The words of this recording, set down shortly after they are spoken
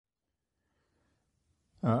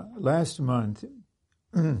Last month,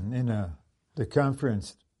 in the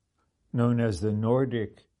conference known as the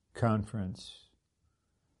Nordic Conference,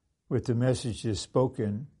 with the messages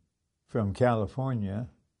spoken from California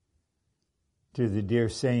to the dear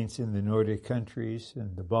saints in the Nordic countries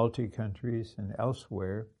and the Baltic countries and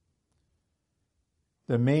elsewhere,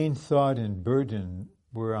 the main thought and burden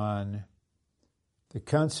were on the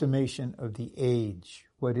consummation of the age.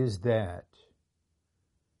 What is that?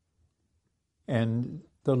 And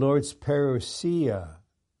the Lord's parousia,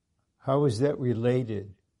 how is that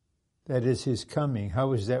related? That is his coming.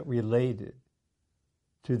 How is that related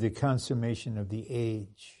to the consummation of the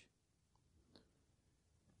age?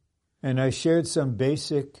 And I shared some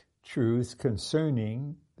basic truths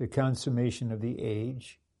concerning the consummation of the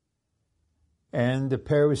age and the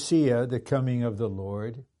parousia, the coming of the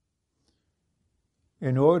Lord,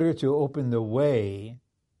 in order to open the way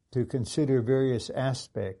to consider various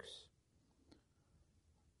aspects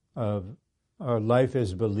of our life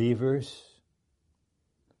as believers,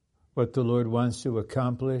 what the Lord wants to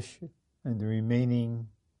accomplish in the remaining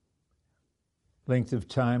length of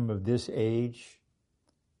time of this age,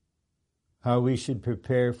 how we should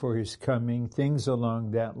prepare for his coming, things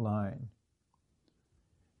along that line.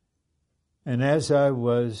 And as I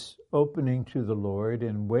was opening to the Lord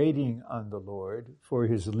and waiting on the Lord for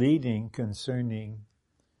his leading concerning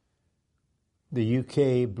the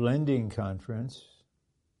UK Blending Conference,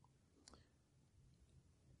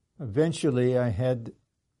 eventually I had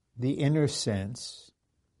the inner sense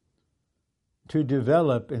to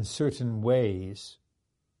develop in certain ways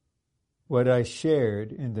what I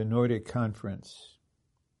shared in the Nordic Conference.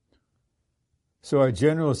 So our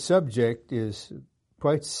general subject is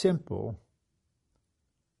quite simple: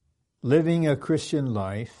 living a Christian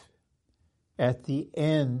life at the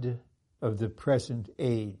end of the present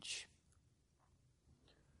age.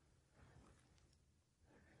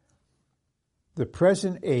 The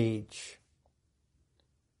present age,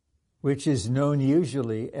 which is known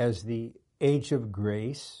usually as the age of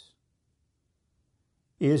grace,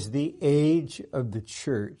 is the age of the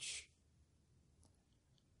church.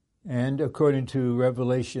 And according to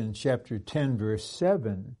Revelation chapter 10, verse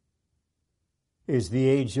 7, is the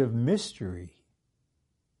age of mystery,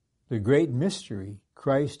 the great mystery,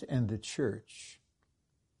 Christ and the church.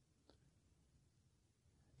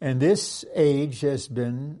 And this age has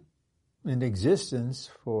been in existence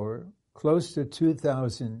for close to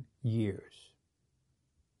 2,000 years.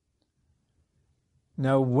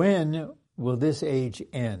 Now, when will this age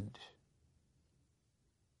end?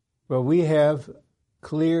 Well, we have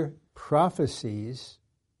clear prophecies,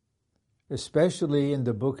 especially in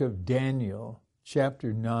the book of Daniel,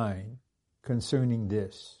 chapter 9, concerning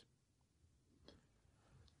this.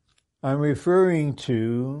 I'm referring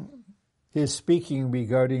to his speaking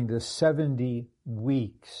regarding the 70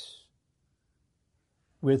 weeks,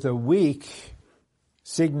 with a week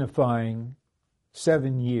signifying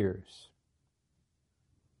 7 years.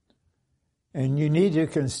 And you need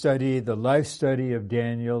to study the life study of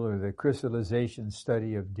Daniel or the crystallization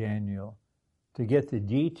study of Daniel to get the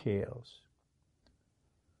details.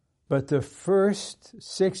 But the first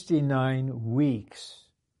 69 weeks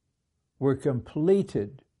were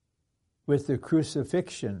completed with the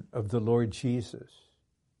crucifixion of the Lord Jesus.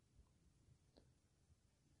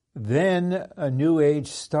 Then a new age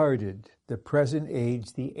started, the present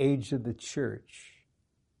age, the age of the church.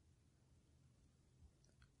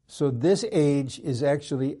 So this age is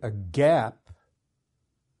actually a gap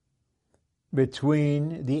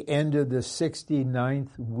between the end of the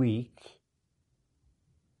 69th week,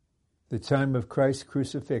 the time of Christ's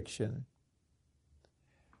crucifixion,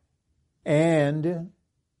 and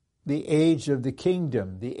the age of the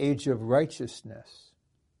kingdom, the age of righteousness.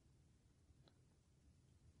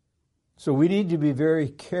 So we need to be very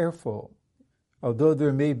careful, although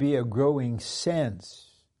there may be a growing sense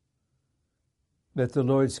that the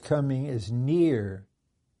Lord's coming is near,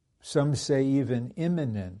 some say even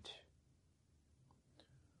imminent.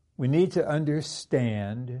 We need to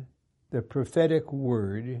understand the prophetic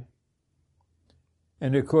word,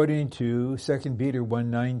 and according to 2 Peter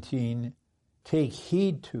 1:19, take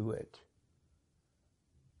heed to it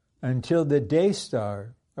until the day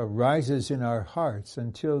star arises in our hearts,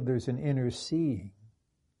 until there's an inner seeing.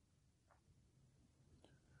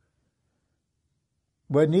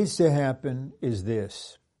 What needs to happen is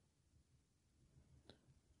this.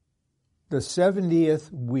 The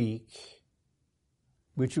 70th week,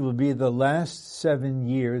 which will be the last 7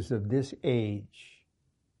 years of this age,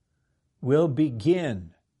 will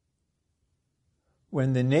begin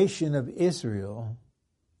when the nation of Israel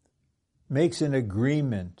makes an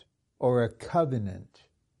agreement or a covenant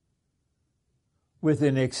with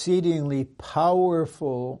an exceedingly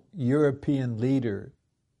powerful European leader,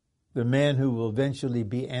 the man who will eventually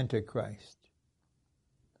be Antichrist.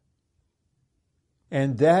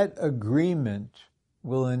 And that agreement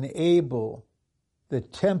will enable the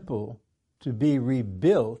temple to be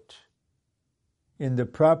rebuilt in the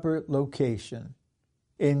proper location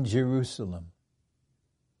in Jerusalem.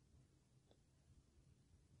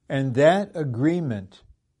 And that agreement,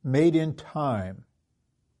 made in time,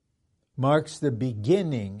 marks the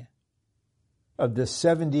beginning of the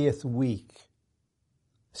 70th week,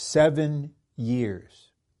 7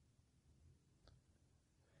 years.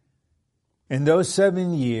 And those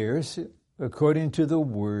 7 years, according to the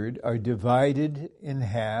word, are divided in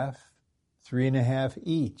half, 3.5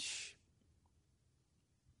 each.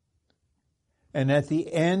 And at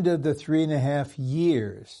the end of the 3.5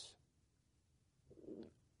 years,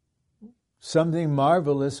 something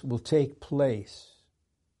marvelous will take place.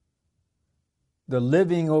 The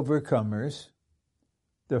living overcomers,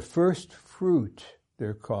 the first fruit,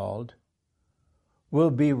 they're called, will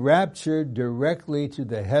be raptured directly to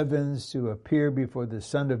the heavens to appear before the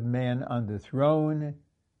Son of Man on the throne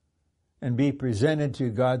and be presented to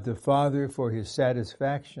God the Father for his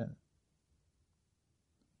satisfaction.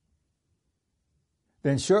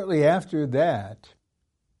 Then shortly after that,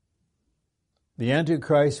 the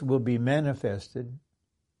Antichrist will be manifested.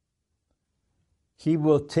 He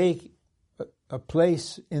will take a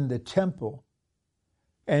place in the temple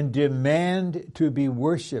and demand to be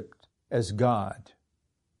worshipped as God.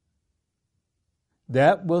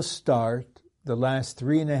 That will start the last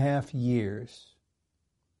 3.5 years,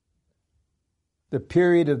 the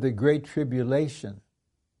period of the Great Tribulation.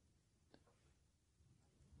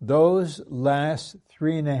 Those last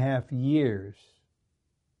 3.5 years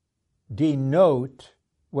denote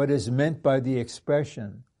what is meant by the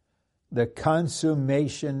expression, the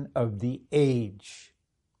consummation of the age.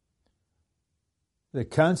 The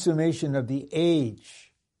consummation of the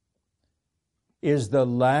age is the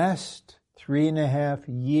last 3.5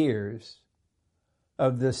 years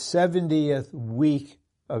of the 70th week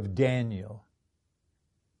of Daniel.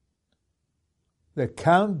 The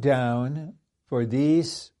countdown for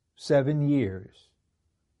these 7 years,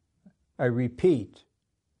 I repeat,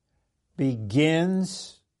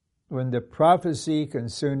 begins when the prophecy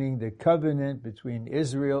concerning the covenant between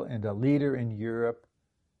Israel and a leader in Europe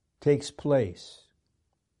takes place.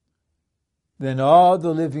 Then all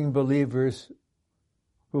the living believers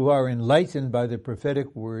who are enlightened by the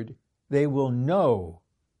prophetic word, they will know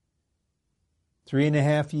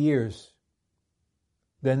 3.5 years,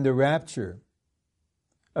 then the rapture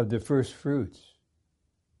of the first fruits,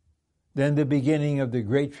 then the beginning of the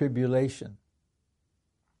Great Tribulation.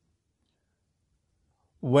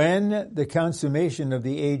 When the consummation of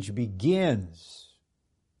the age begins,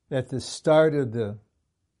 at the start of the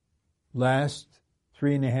last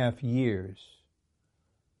 3.5 years,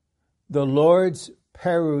 the Lord's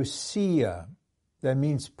parousia, that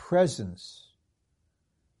means presence,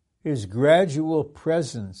 his gradual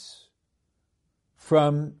presence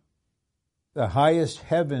from the highest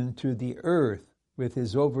heaven to the earth with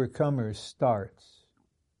his overcomers starts.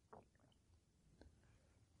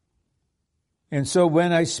 And so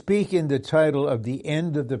when I speak in the title of the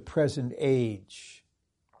end of the present age,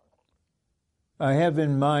 I have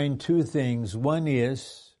in mind two things. One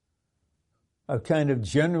is a kind of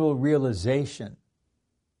general realization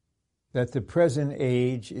that the present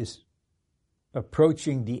age is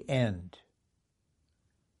approaching the end.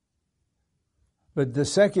 But the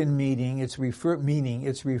second meaning, it's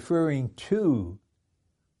referring to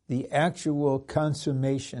the actual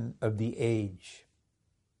consummation of the age.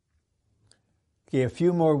 Okay, a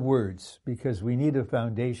few more words, because we need a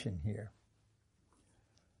foundation here.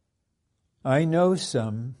 I know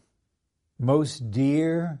some most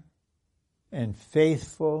dear and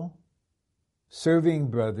faithful serving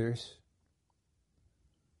brothers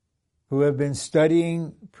who have been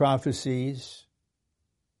studying prophecies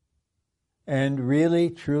and really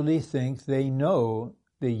truly think they know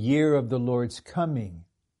the year of the Lord's coming.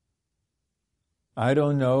 I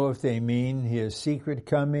don't know if they mean his secret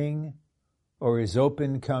coming or his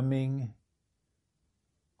open coming.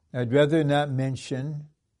 I'd rather not mention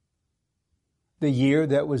the year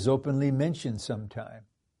that was openly mentioned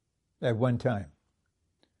at one time.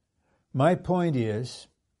 My point is,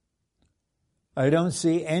 I don't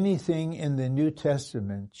see anything in the New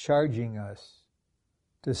Testament charging us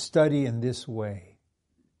to study in this way.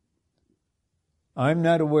 I'm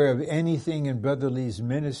not aware of anything in Brother Lee's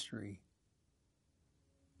ministry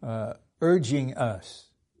urging us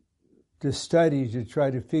to study to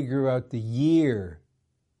try to figure out the year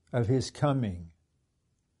of his coming.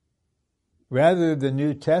 Rather, the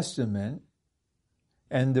New Testament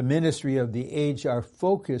and the ministry of the age are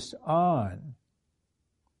focused on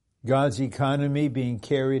God's economy being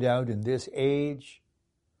carried out in this age,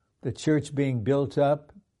 the church being built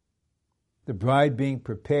up, the bride being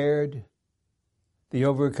prepared, the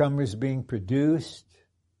overcomers being produced.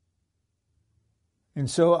 And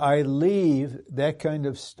so I leave that kind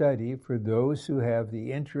of study for those who have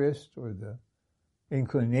the interest or the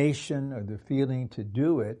inclination or the feeling to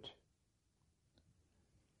do it.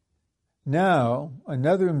 Now,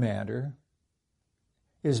 another matter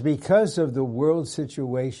is because of the world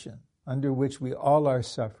situation under which we all are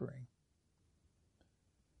suffering,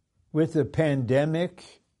 with the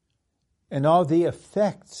pandemic and all the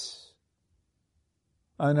effects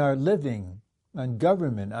on our living, on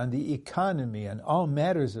government, on the economy, on all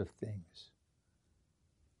matters of things.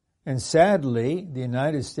 And sadly, the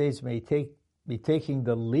United States may be taking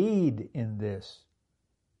the lead in this.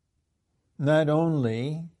 Not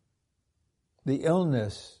only the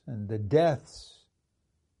illness and the deaths,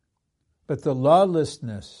 but the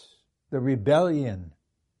lawlessness, the rebellion,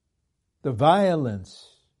 the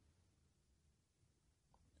violence.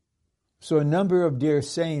 So a number of dear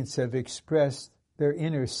saints have expressed their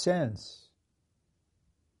inner sense.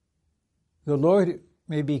 The Lord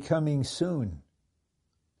may be coming soon.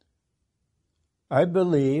 I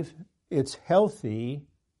believe it's healthy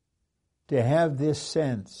to have this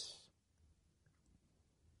sense.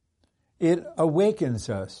 It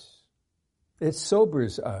awakens us. It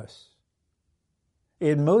sobers us.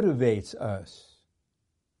 It motivates us.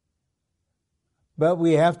 But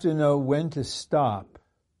we have to know when to stop.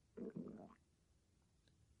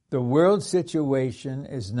 The world situation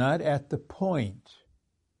is not at the point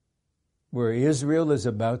where Israel is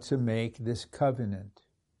about to make this covenant.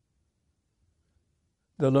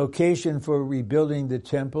 The location for rebuilding the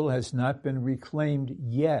temple has not been reclaimed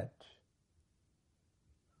yet.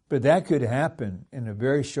 But that could happen in a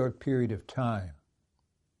very short period of time.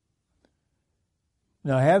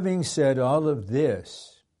 Now, having said all of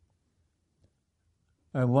this,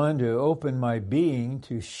 I want to open my being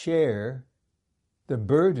to share the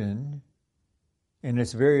burden in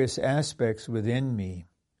its various aspects within me.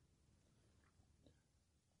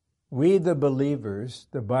 We, the believers,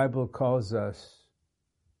 the Bible calls us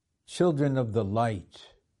children of the light.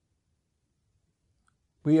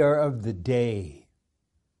 We are of the day.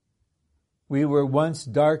 We were once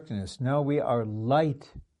darkness, now we are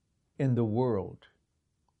light in the world.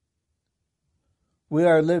 We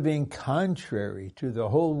are living contrary to the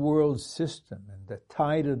whole world system and the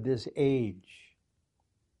tide of this age.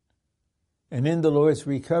 And in the Lord's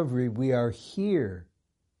recovery, we are here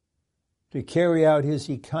to carry out His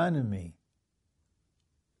economy,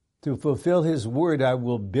 to fulfill His word, I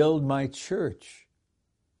will build my church.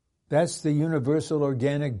 That's the universal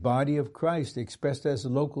organic body of Christ expressed as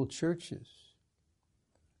local churches.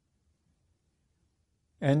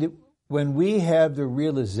 And when we have the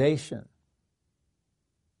realization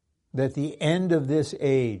that the end of this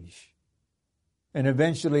age and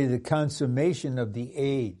eventually the consummation of the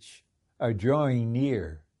age are drawing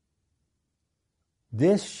near,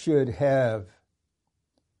 this should have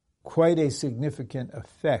quite a significant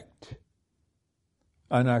effect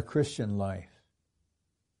on our Christian life.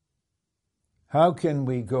 How can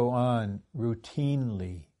we go on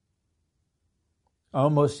routinely,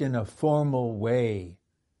 almost in a formal way,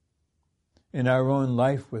 in our own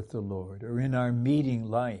life with the Lord or in our meeting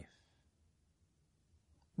life?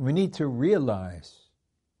 We need to realize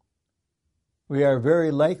we are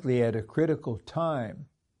very likely at a critical time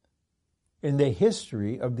in the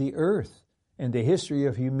history of the earth and the history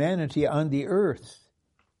of humanity on the earth.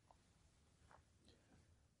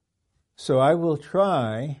 So I will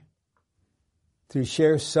try to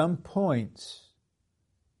share some points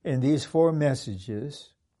in these 4 messages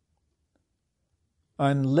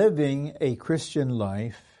on living a Christian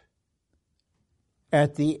life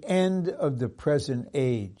at the end of the present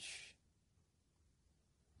age.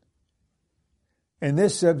 And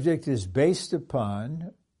this subject is based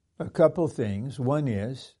upon a couple things. One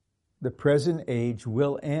is, the present age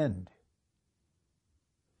will end.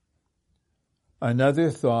 Another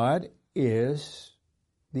thought is,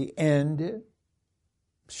 the end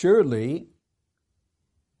surely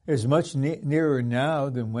is much nearer now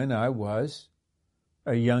than when I was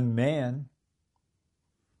a young man.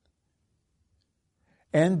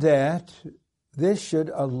 And that this should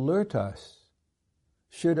alert us,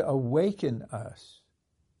 should awaken us,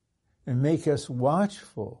 and make us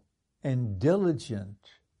watchful and diligent.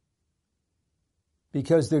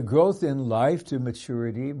 Because the growth in life to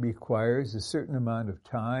maturity requires a certain amount of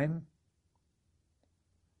time.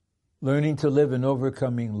 Learning to live an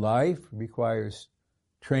overcoming life requires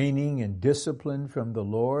training and discipline from the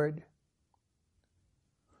Lord.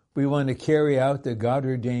 We want to carry out the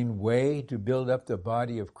God-ordained way to build up the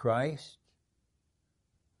body of Christ.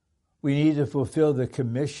 We need to fulfill the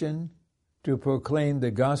commission to proclaim the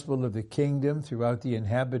gospel of the kingdom throughout the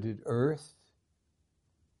inhabited earth.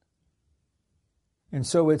 And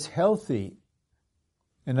so it's healthy,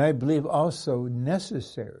 and I believe also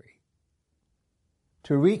necessary,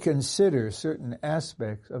 to reconsider certain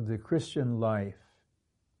aspects of the Christian life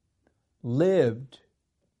lived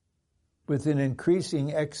with an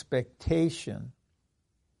increasing expectation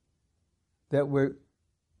that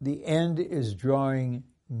the end is drawing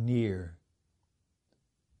near.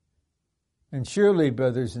 And surely,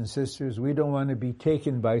 brothers and sisters, we don't want to be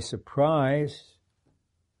taken by surprise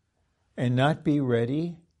and not be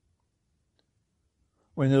ready.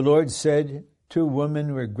 When the Lord said two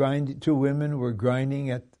women were grinding,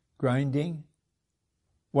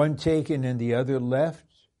 one taken and the other left,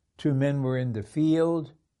 two men were in the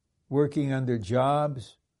field working on their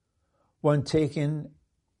jobs, one taken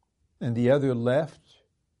and the other left.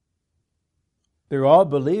 They're all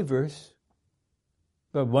believers,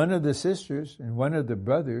 but one of the sisters and one of the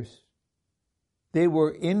brothers, they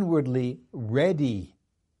were inwardly ready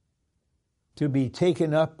to be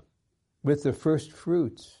taken up with the first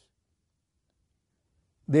fruits.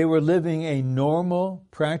 They were living a normal,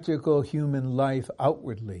 practical human life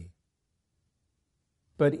outwardly,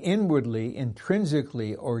 but inwardly,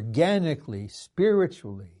 intrinsically, organically,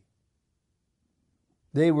 spiritually,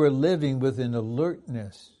 they were living with an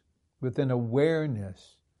alertness, with an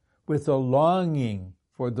awareness, with a longing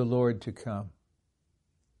for the Lord to come.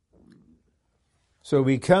 So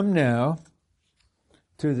we come now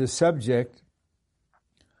to the subject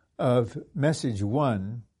of message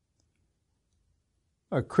 1,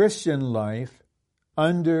 a Christian life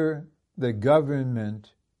under the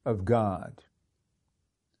government of God.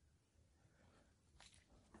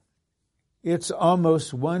 It's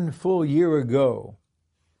almost 1 full year ago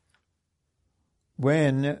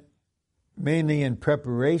when, mainly in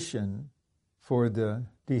preparation for the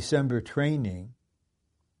December training,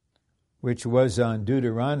 which was on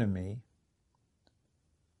Deuteronomy,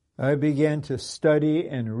 I began to study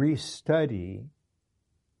and restudy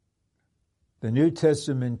the New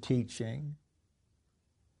Testament teaching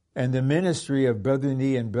and the ministry of Brother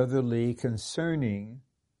Nee and Brother Lee concerning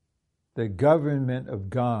the government of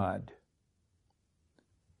God.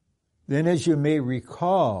 Then, as you may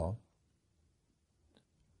recall,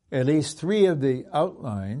 at least 3 of the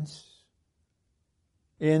outlines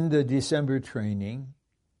in the December training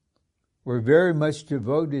were very much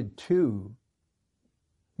devoted to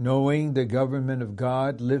knowing the government of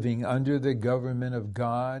God, living under the government of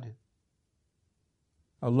God,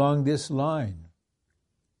 along this line.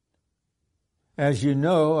 As you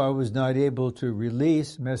know, I was not able to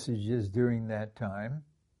release messages during that time.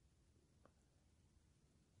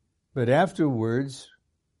 But afterwards,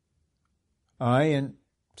 I, and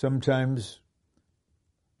sometimes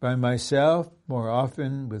by myself, more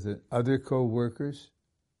often with other co-workers,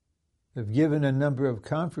 have given a number of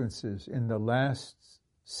conferences in the last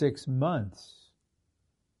 6 months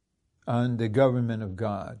on the government of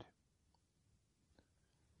God.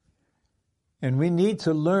 And we need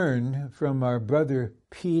to learn from our brother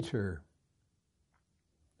Peter,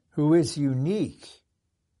 who is unique.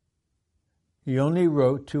 He only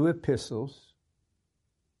wrote 2 epistles,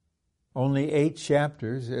 only 8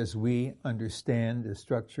 chapters as we understand the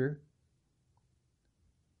structure.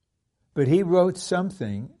 But he wrote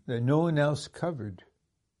something that no one else covered.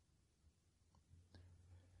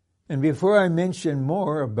 And before I mention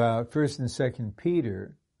more about 1st and 2nd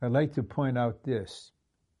Peter, I'd like to point out this.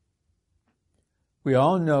 We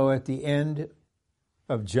all know at the end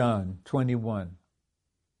of John 21,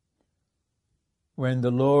 when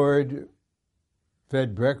the Lord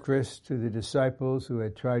fed breakfast to the disciples who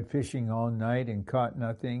had tried fishing all night and caught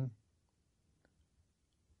nothing,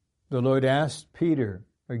 the Lord asked Peter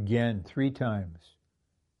again 3 times,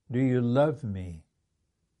 "Do you love me?"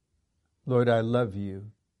 "Lord, I love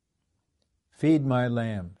you." "Feed my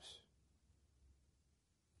lambs."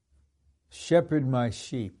 "Shepherd my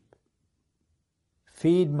sheep."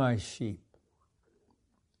 "Feed my sheep."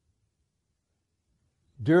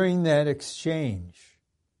 During that exchange,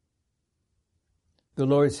 the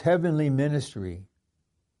Lord's heavenly ministry,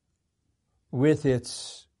 with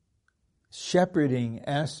its shepherding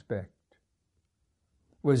aspect,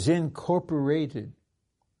 was incorporated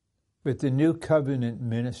with the new covenant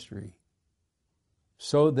ministry,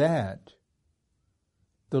 so that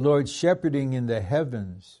the Lord's shepherding in the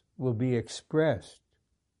heavens will be expressed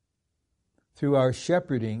through our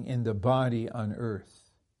shepherding in the body on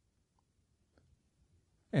earth.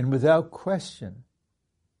 And without question,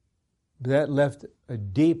 that left a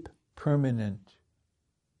deep, permanent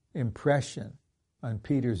impression on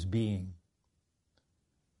Peter's being.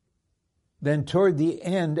 Then toward the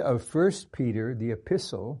end of 1 Peter, the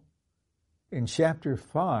epistle, in chapter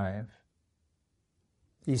 5,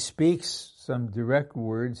 he speaks some direct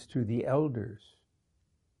words to the elders.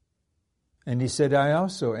 And he said, I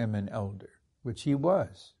also am an elder, which he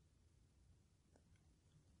was.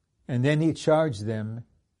 And then he charged them,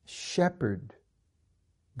 shepherd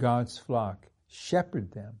God's flock,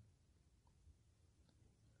 shepherd them.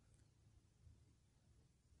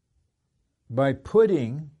 By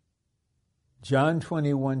putting John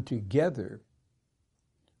 21 together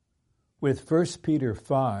with 1 Peter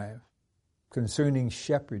 5 concerning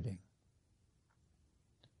shepherding,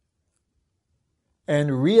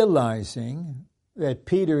 and realizing that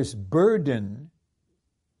Peter's burden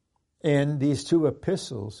in these two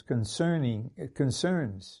epistles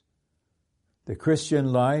concerns the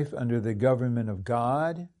Christian life under the government of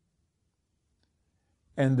God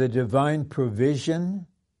and the divine provision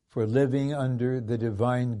for living under the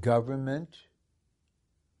divine government,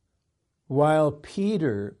 while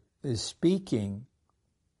Peter is speaking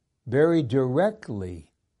very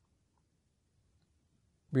directly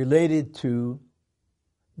related to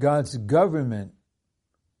God's government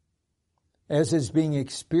as is being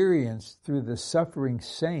experienced through the suffering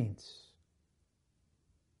saints.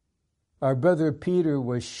 Our brother Peter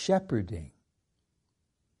was shepherding.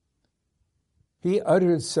 He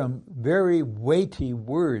uttered some very weighty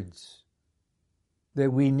words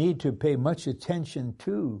that we need to pay much attention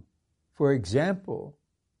to. For example,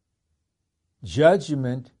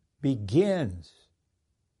 judgment begins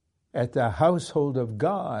at the household of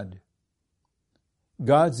God.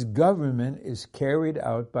 God's government is carried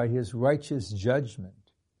out by his righteous judgment.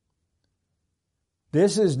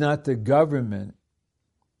 This is not the government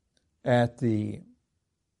at the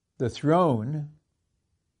throne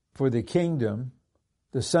for the kingdom.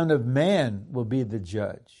 The Son of Man will be the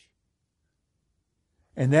judge.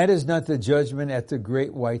 And that is not the judgment at the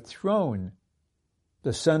great white throne.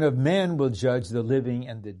 The Son of Man will judge the living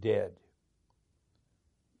and the dead.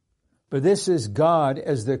 But this is God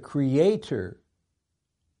as the Creator,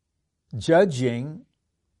 judging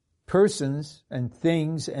persons and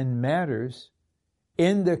things and matters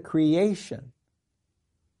in the creation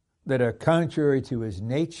that are contrary to his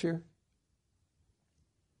nature,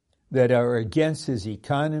 that are against his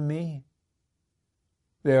economy,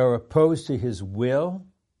 they are opposed to his will.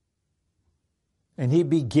 And he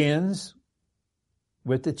begins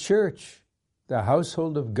with the church, the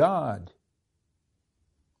household of God.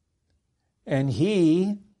 And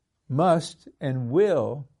he must and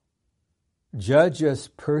will judge us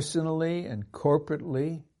personally and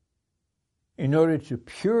corporately in order to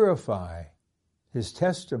purify his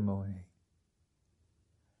testimony.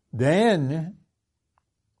 Then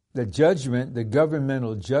the judgment, the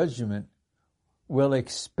governmental judgment, will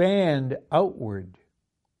expand outward.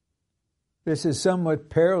 This is somewhat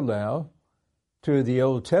parallel to the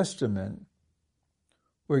Old Testament,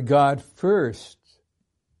 where God first,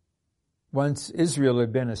 once Israel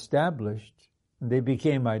had been established, and they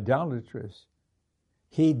became idolatrous,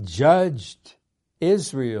 he judged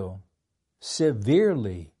Israel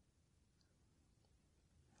severely.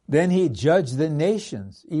 Then he judged the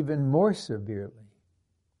nations even more severely.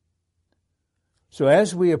 So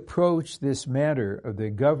as we approach this matter of the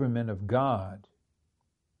government of God,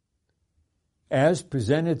 as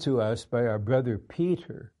presented to us by our brother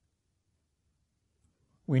Peter,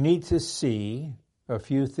 we need to see a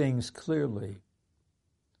few things clearly.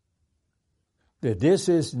 That this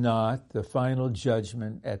is not the final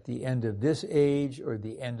judgment at the end of this age or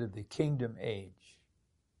the end of the kingdom age.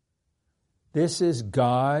 This is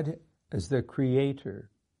God as the Creator,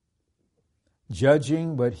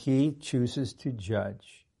 judging what he chooses to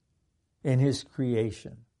judge in his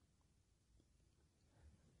creation.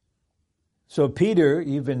 So Peter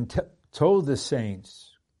even told the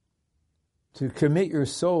saints to commit your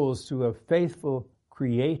souls to a faithful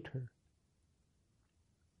Creator.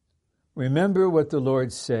 Remember what the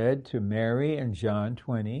Lord said to Mary in John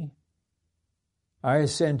 20. I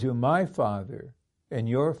ascend to my Father and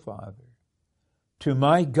your Father, to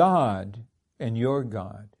my God and your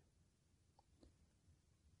God.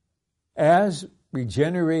 As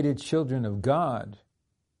regenerated children of God,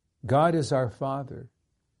 God is our Father.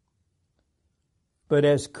 But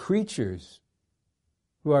as creatures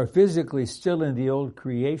who are physically still in the old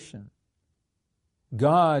creation,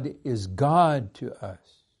 God is God to us.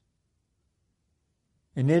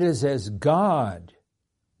 And it is as God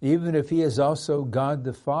even if he is also God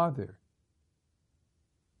the Father,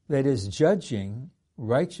 that is judging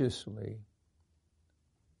righteously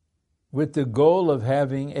with the goal of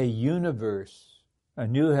having a universe, a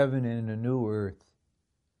new heaven and a new earth,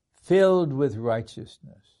 filled with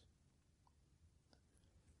righteousness.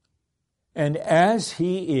 And as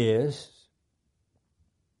he is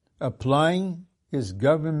applying his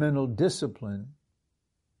governmental discipline,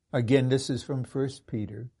 again, this is from 1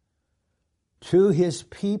 Peter, to his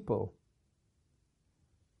people,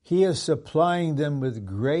 he is supplying them with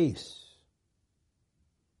grace.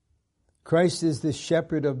 Christ is the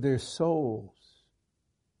shepherd of their souls.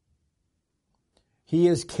 He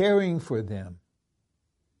is caring for them.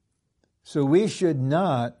 So we should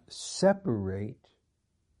not separate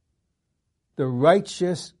the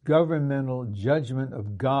righteous governmental judgment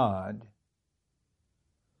of God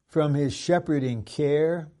from his shepherding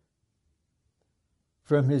care,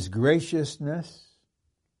 from his graciousness,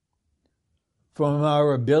 from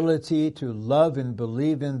our ability to love and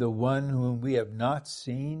believe in the one whom we have not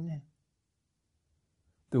seen,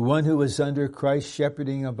 the one who is under Christ's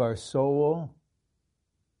shepherding of our soul.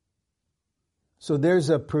 So there's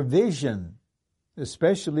a provision,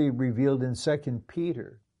 especially revealed in 2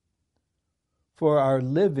 Peter, for our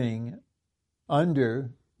living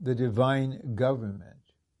under the divine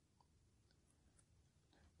government.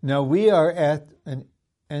 Now we are at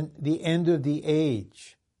the end of the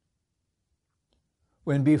age,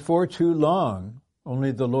 when before too long,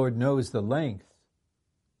 only the Lord knows the length,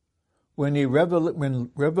 when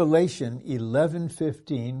Revelation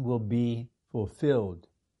 11:15 will be fulfilled.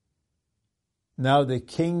 Now the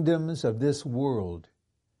kingdoms of this world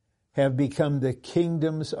have become the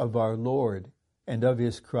kingdoms of our Lord and of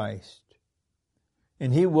his Christ,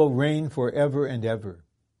 and he will reign forever and ever.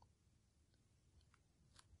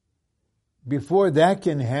 Before that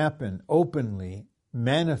can happen openly,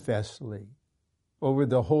 manifestly, over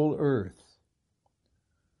the whole earth,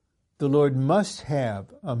 the Lord must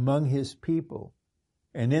have among his people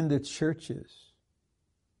and in the churches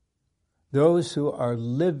those who are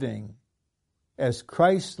living as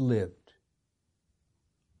Christ lived,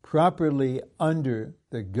 properly under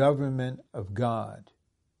the government of God.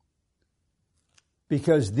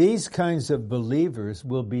 Because these kinds of believers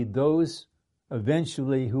will be those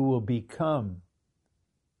eventually who will become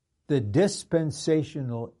the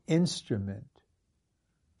dispensational instrument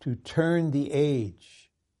to turn the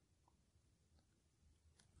age.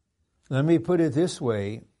 Let me put it this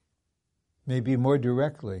way, maybe more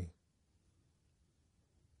directly.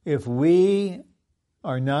 If we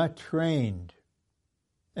are not trained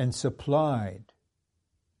and supplied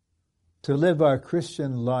to live our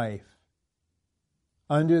Christian life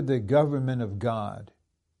under the government of God,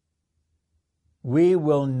 we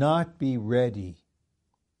will not be ready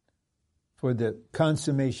for the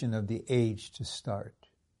consummation of the age to start.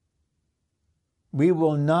 We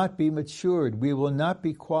will not be matured. We will not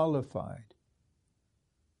be qualified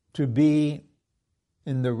to be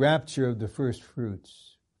in the rapture of the first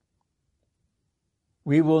fruits.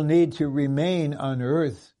 We will need to remain on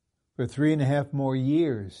earth for 3.5 more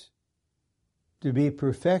years to be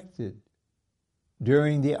perfected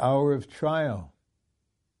during the hour of trial,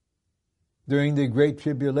 during the Great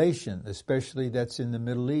Tribulation, especially that's in the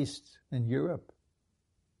Middle East and Europe.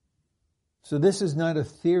 So this is not a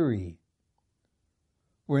theory.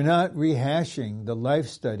 We're not rehashing the life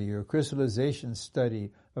study or crystallization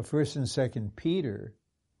study of 1 and 2 Peter.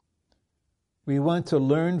 We want to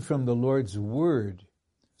learn from the Lord's Word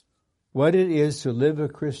what it is to live a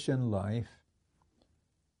Christian life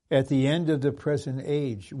at the end of the present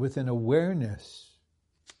age with an awareness.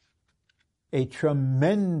 A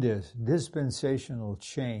tremendous dispensational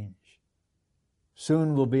change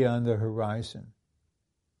soon will be on the horizon.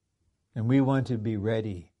 And we want to be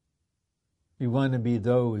ready. We want to be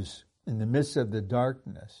those in the midst of the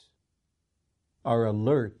darkness are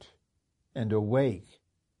alert and awake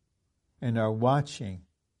and are watching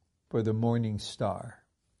for the morning star.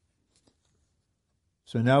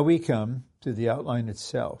 So now we come to the outline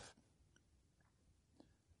itself.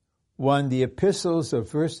 1, the epistles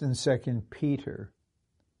of 1 and 2 Peter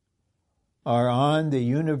are on the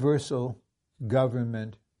universal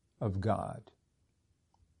government of God.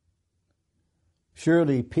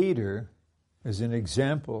 Surely Peter is an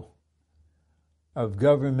example of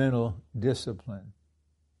governmental discipline,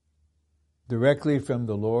 directly from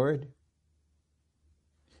the Lord.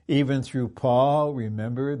 Even through Paul,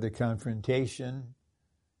 remember the confrontation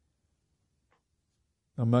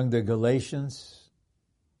among the Galatians,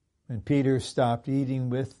 when Peter stopped eating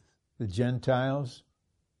with the Gentiles,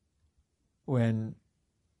 when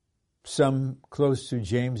some close to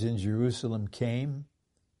James in Jerusalem came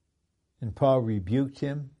And Paul rebuked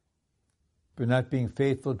him for not being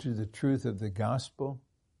faithful to the truth of the gospel.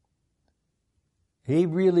 He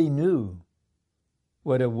really knew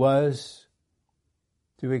what it was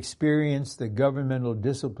to experience the governmental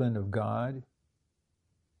discipline of God,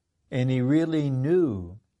 and he really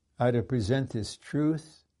knew how to present this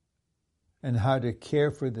truth and how to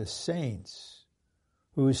care for the saints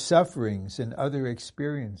whose sufferings and other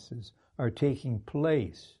experiences are taking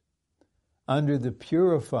place under the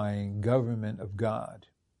purifying government of God.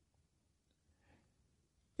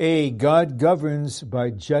 God governs by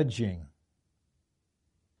judging.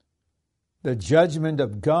 The judgment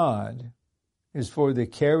of God is for the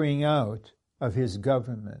carrying out of his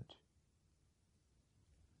government.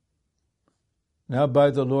 Now, by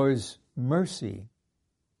the Lord's mercy,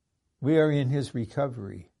 we are in his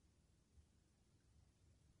recovery.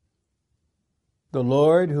 The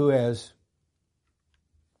Lord, who has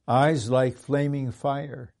eyes like flaming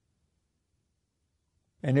fire,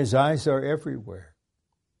 and his eyes are everywhere.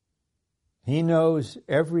 He knows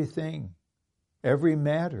everything, every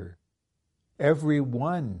matter,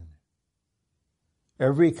 everyone,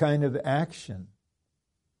 every kind of action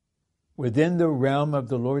within the realm of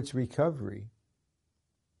the Lord's recovery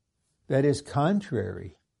that is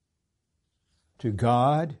contrary to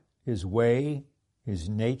God, his way, his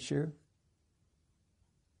nature,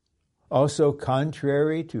 also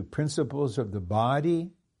contrary to principles of the body,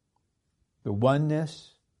 the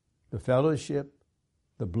oneness, the fellowship,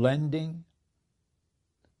 the blending.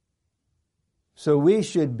 So we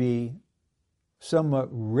should be somewhat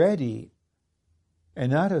ready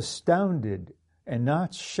and not astounded and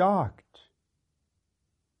not shocked,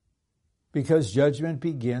 because judgment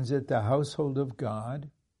begins at the household of God,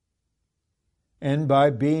 and by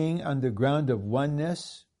being on the ground of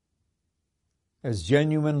oneness, as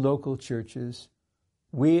genuine local churches,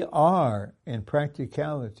 we are, in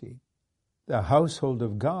practicality, the household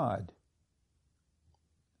of God.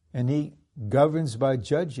 And he governs by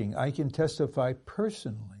judging. I can testify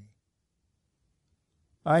personally.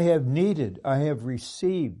 I have needed, I have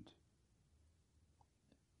received,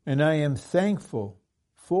 and I am thankful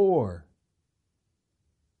for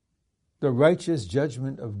the righteous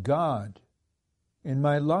judgment of God in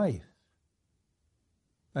my life.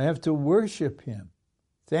 I have to worship him.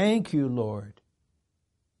 Thank you, Lord,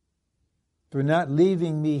 for not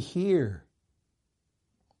leaving me here,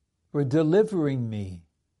 for delivering me.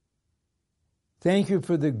 Thank you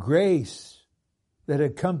for the grace that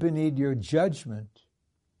accompanied your judgment.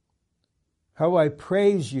 How I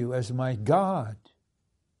praise you as my God.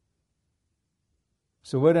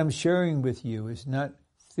 So what I'm sharing with you is not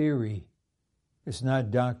theory. It's not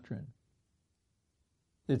doctrine.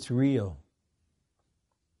 It's real.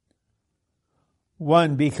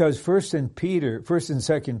 One, because First and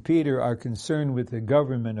Second Peter are concerned with the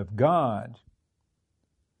government of God.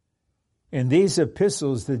 In these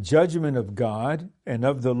epistles, the judgment of God and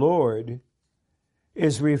of the Lord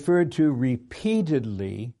is referred to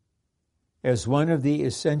repeatedly as one of the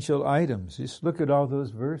essential items. Just look at all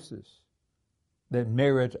those verses that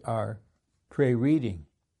merit our pray reading.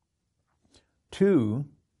 2,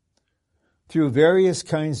 through various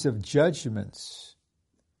kinds of judgments,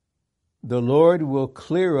 the Lord will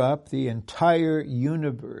clear up the entire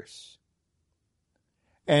universe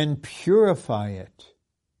and purify it,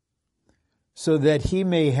 so that he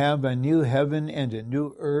may have a new heaven and a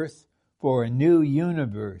new earth for a new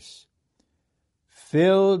universe,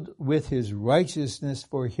 filled with his righteousness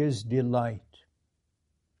for his delight.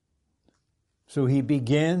 So he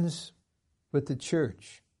begins with the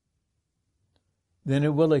church. Then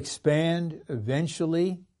it will expand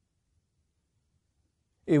eventually.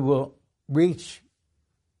 It will reach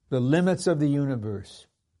the limits of the universe.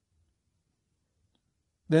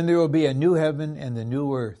 Then there will be a new heaven and a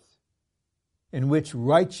new earth in which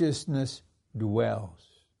righteousness dwells.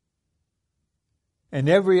 And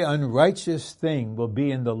every unrighteous thing will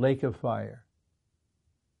be in the lake of fire.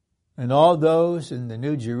 And all those in the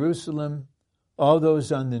New Jerusalem, all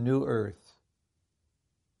those on the new earth,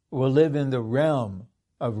 will live in the realm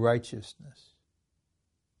of righteousness.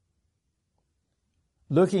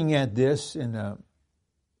 Looking at this in a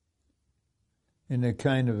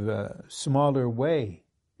kind of a smaller way,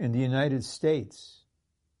 in the United States,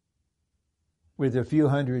 with a few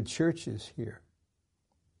hundred churches here,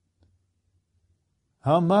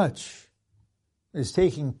 how much is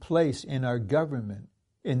taking place in our government,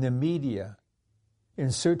 in the media,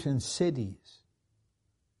 in certain cities,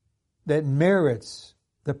 that merits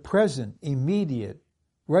the present, immediate,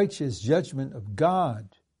 righteous judgment of God.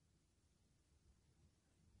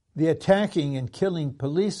 The attacking and killing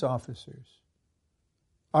police officers,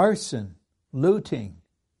 arson, looting,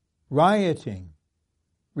 rioting,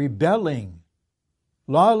 rebelling,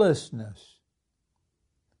 lawlessness.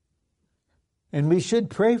 And we should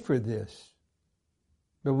pray for this,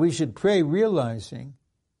 but we should pray realizing,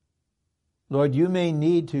 Lord, you may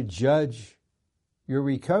need to judge your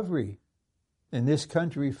recovery in this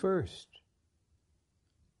country first,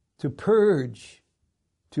 to purge,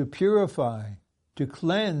 to purify, to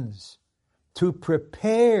cleanse, to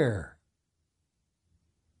prepare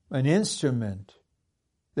an instrument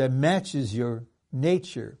that matches your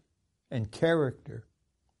nature and character.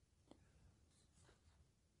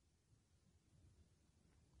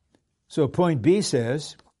 So point B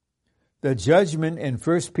says, the judgment in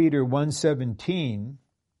 1 Peter 1:17,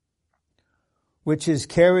 which is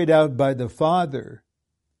carried out by the Father,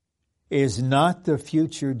 is not the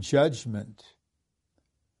future judgment,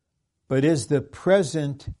 but is the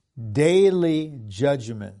present daily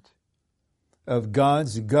judgment of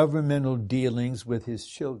God's governmental dealings with His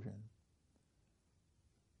children.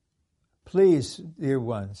 Please, dear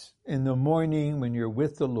ones, in the morning when you're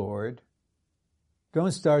with the Lord,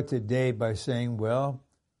 don't start the day by saying, well,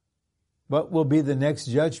 what will be the next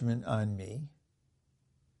judgment on me?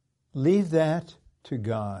 Leave that to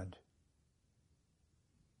God.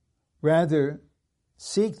 Rather,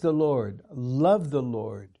 seek the Lord, love the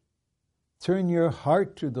Lord, turn your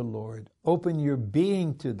heart to the Lord, open your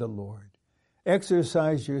being to the Lord,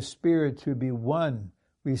 exercise your spirit to be one,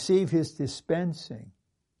 receive His dispensing.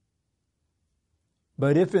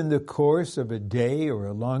 But if in the course of a day or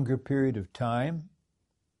a longer period of time,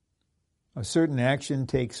 a certain action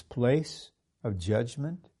takes place of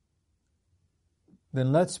judgment,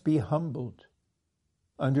 then let's be humbled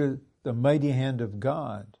under the mighty hand of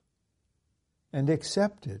God and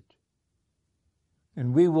accept it.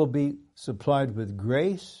 And we will be supplied with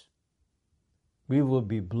grace, we will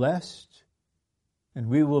be blessed, and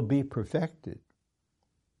we will be perfected.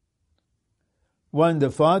 One,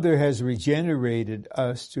 the Father has regenerated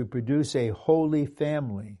us to produce a holy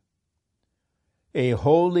family, a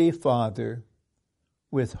holy Father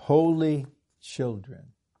with holy children.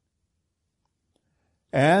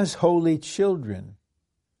 As holy children,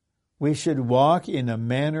 we should walk in a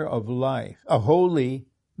manner of life, a holy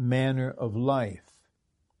manner of life.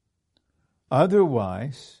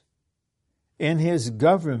 Otherwise, in His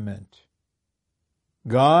government,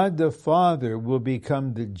 God the Father will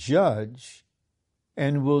become the judge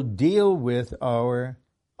and will deal with our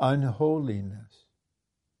unholiness.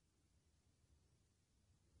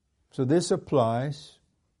 So this applies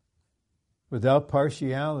without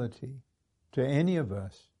partiality to any of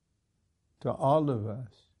us, to all of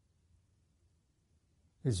us.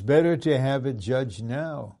 It's better to have it judged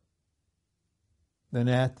now than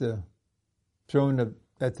at the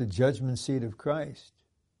at the judgment seat of Christ.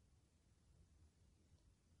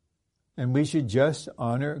 And we should just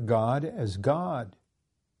honor God as God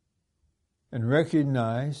and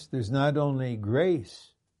recognize there's not only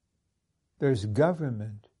grace, there's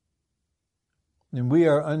government. And we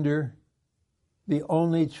are under the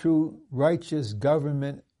only true righteous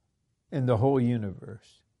government in the whole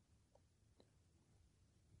universe.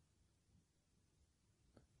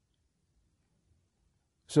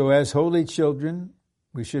 So as holy children,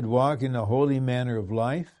 we should walk in a holy manner of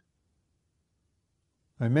life.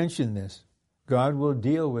 I mentioned this. God will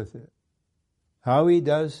deal with it. How He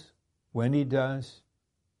does, when He does,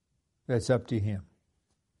 that's up to Him.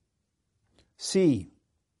 C,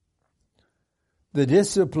 the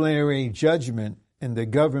disciplinary judgment in the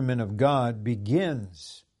government of God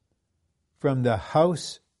begins from the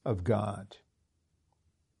house of God.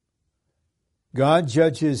 God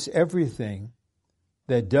judges everything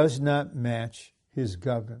that does not match His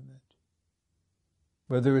government,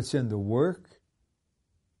 whether it's in the work,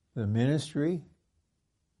 the ministry,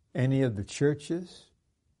 any of the churches,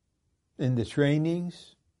 in the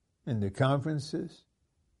trainings, in the conferences,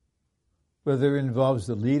 whether it involves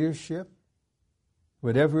the leadership,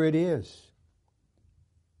 whatever it is.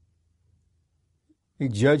 He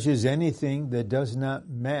judges anything that does not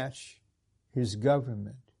match His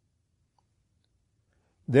government.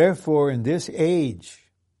 Therefore, in this age,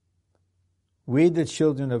 we, the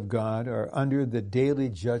children of God, are under the daily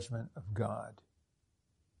judgment of God.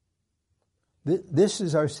 This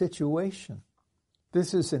is our situation.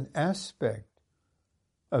 This is an aspect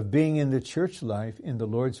of being in the church life in the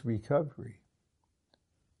Lord's recovery.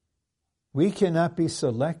 We cannot be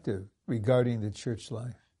selective regarding the church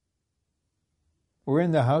life. We're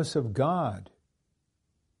in the house of God.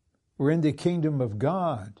 We're in the kingdom of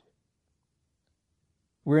God.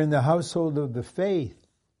 We're in the household of the faith.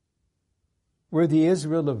 We're the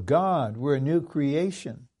Israel of God. We're a new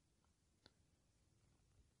creation.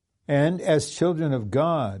 And as children of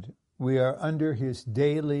God, we are under his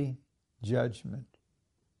daily judgment.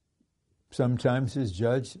 Sometimes his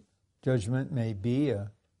judgment may be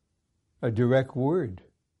a direct word,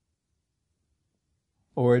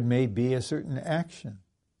 or it may be a certain action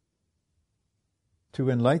to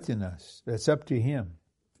enlighten us. That's up to him.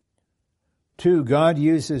 2, God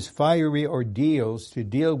uses fiery ordeals to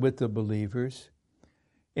deal with the believers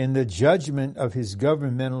in the judgment of his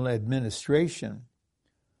governmental administration,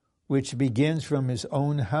 which begins from his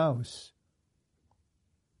own house.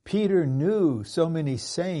 Peter knew so many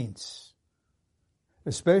saints,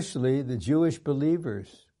 especially the Jewish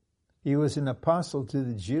believers. He was an apostle to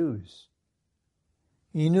the Jews.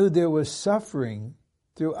 He knew there was suffering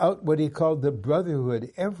throughout what he called the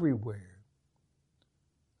brotherhood everywhere.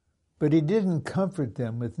 But he didn't comfort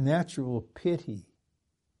them with natural pity.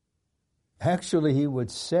 Actually, he would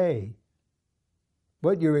say,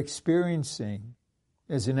 what you're experiencing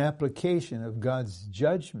is an application of God's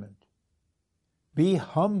judgment. Be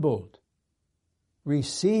humbled.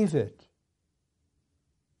 Receive it.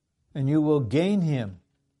 And you will gain him.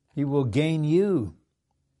 He will gain you.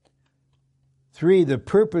 3, the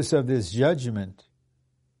purpose of this judgment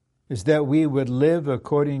is that we would live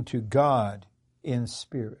according to God in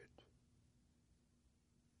spirit.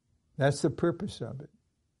 That's the purpose of it.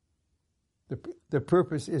 The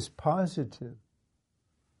purpose is positive.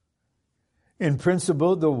 In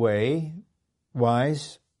principle, the way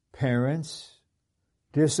wise parents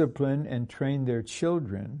discipline and train their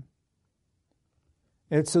children,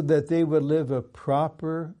 it's so that they would live a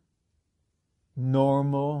proper,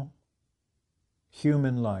 normal,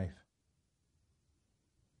 human life.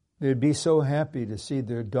 They'd be so happy to see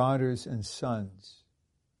their daughters and sons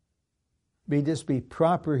be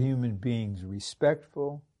proper human beings,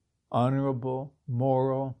 respectful, honorable,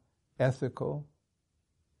 moral, ethical.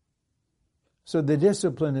 So the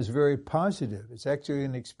discipline is very positive. It's actually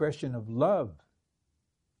an expression of love.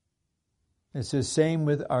 It's the same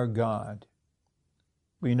with our God.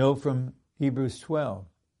 We know from Hebrews 12,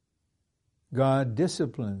 God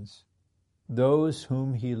disciplines those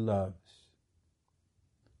whom he loves.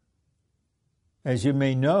 As you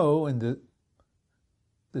may know, in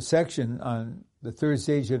the section on the third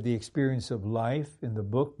stage of the experience of life in the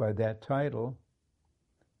book by that title,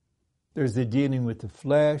 there's the dealing with the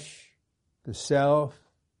flesh, the self,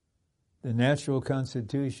 the natural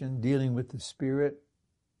constitution, dealing with the spirit.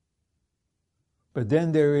 But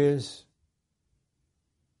then there is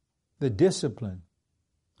the discipline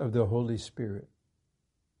of the Holy Spirit.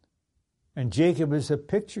 And Jacob is a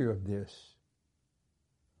picture of this.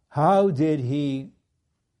 How did he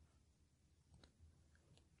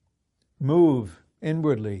move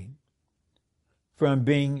inwardly from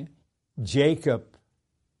being Jacob,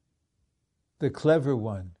 the clever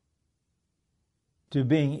one, to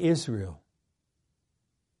being Israel,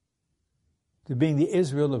 to being the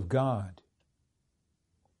Israel of God?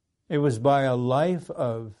 It was by a life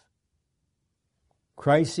of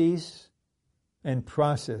crises and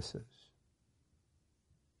processes.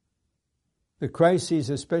 The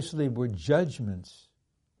crises especially were judgments,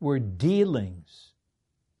 were dealings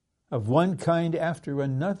of one kind after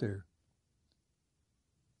another.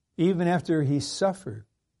 Even after he suffered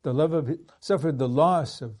the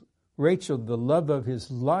loss of Rachel, the love of his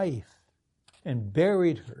life, and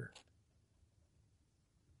buried her,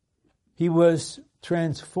 he was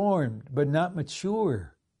transformed but not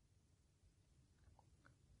mature.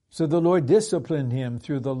 So the Lord disciplined him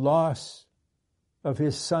through the loss of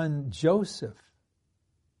his son Joseph.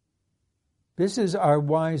 This is our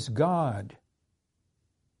wise God.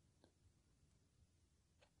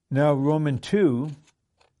 Now, Romans 2,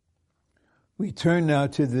 we turn now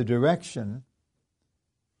to the direction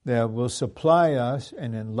that will supply us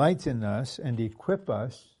and enlighten us and equip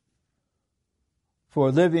us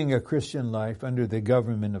for living a Christian life under the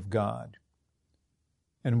government of God.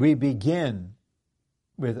 And we begin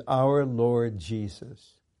with our Lord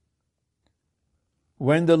Jesus.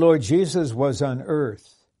 When the Lord Jesus was on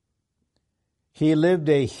earth, he lived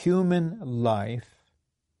a human life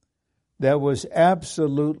that was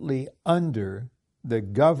absolutely under the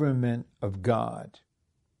government of God.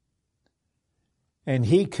 And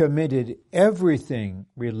he committed everything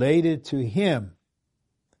related to him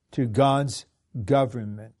to God's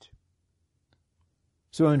government.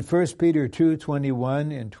 So in 1 Peter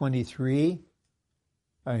 2:21 and 23,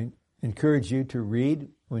 I encourage you to read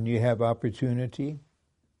when you have opportunity.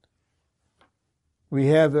 We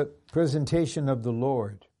have a presentation of the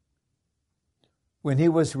Lord. When he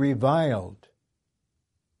was reviled,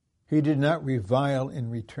 he did not revile in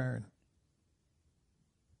return.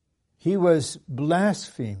 He was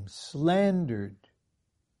blasphemed, slandered.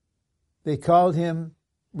 They called him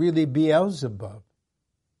really Beelzebub.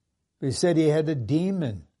 They said he had a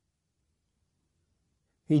demon.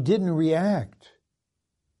 He didn't react.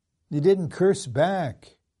 He didn't curse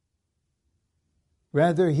back.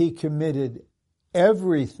 Rather, he committed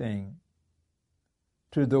everything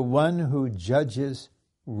to the one who judges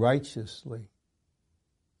righteously.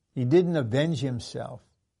 He didn't avenge himself.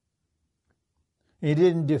 He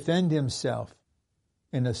didn't defend himself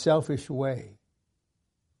in a selfish way.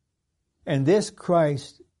 And this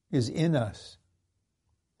Christ is in us.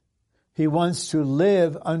 He wants to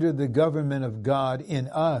live under the government of God in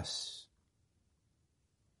us,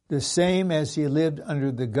 the same as he lived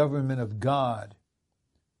under the government of God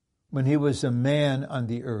when he was a man on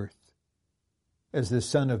the earth, as the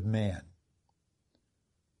Son of Man.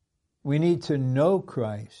 We need to know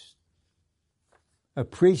Christ,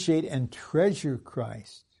 appreciate and treasure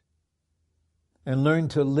Christ, and learn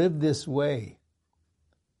to live this way.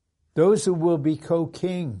 Those who will be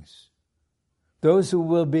co-kings, those who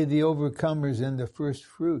will be the overcomers and the first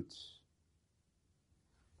fruits,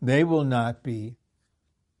 they will not be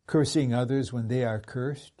cursing others when they are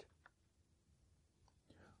cursed.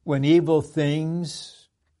 When evil things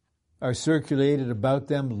are circulated about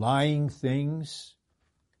them, lying things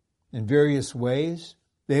in various ways,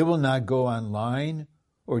 they will not go online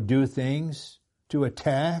or do things to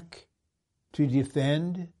attack, to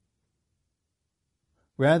defend.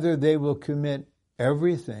 Rather, they will commit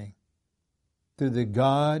everything to the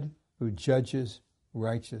God who judges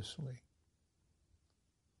righteously.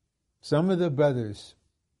 Some of the brothers,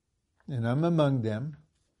 and I'm among them,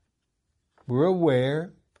 we're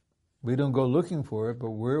aware, we don't go looking for it, but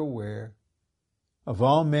we're aware of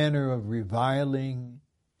all manner of reviling,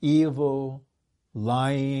 evil,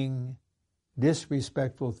 lying,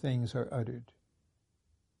 disrespectful things are uttered.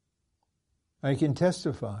 I can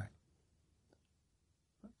testify.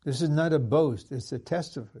 This is not a boast, it's a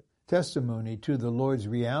testimony to the Lord's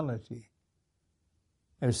reality.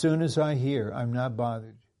 As soon as I hear, I'm not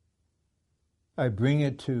bothered. I bring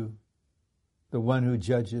it to the one who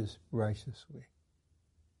judges righteously.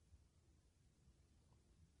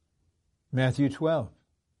 Matthew 12.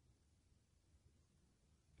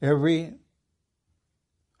 Every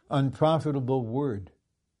unprofitable word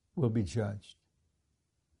will be judged.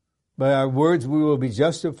 By our words we will be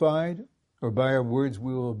justified, or by our words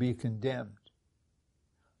we will be condemned.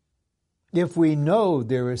 If we know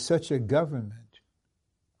there is such a government,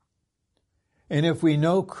 and if we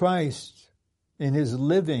know Christ in his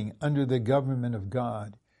living under the government of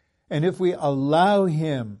God, and if we allow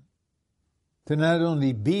him to not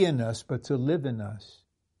only be in us, but to live in us,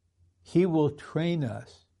 he will train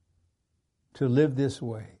us to live this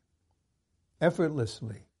way,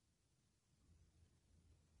 effortlessly.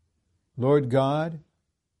 Lord God,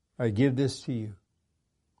 I give this to you.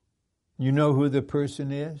 You know who the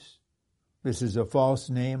person is? This is a false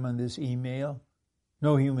name on this email.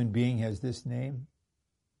 No human being has this name.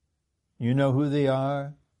 You know who they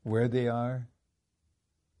are, where they are.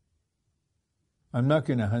 I'm not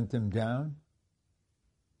going to hunt them down,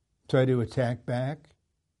 try to attack back.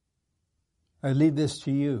 I leave this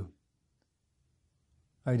to you.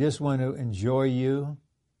 I just want to enjoy you,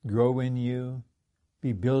 grow in you,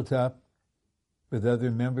 be built up with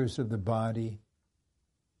other members of the body.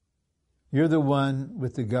 You're the one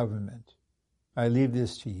with the government. I leave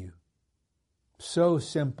this to you. So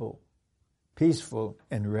simple, peaceful,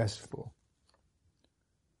 and restful.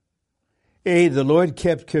 The Lord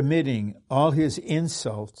kept committing all his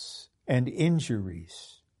insults and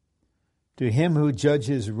injuries to him who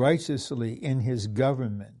judges righteously in his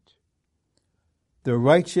government, the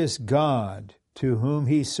righteous God to whom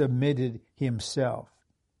he submitted himself.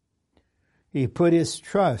 He put his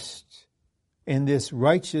trust in this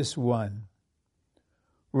righteous one,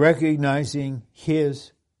 recognizing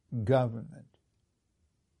his government.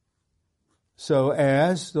 So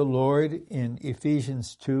as the Lord in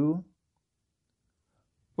Ephesians 2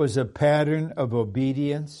 was a pattern of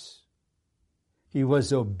obedience, he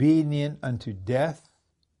was obedient unto death,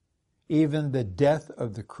 even the death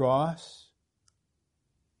of the cross,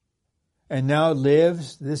 and now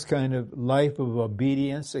lives this kind of life of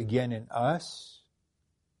obedience again in us.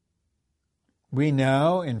 We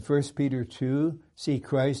now, in 1 Peter 2, see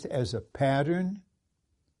Christ as a pattern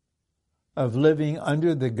of living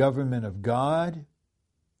under the government of God,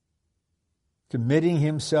 committing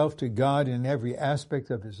himself to God in every aspect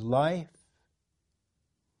of his life,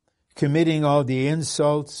 committing all the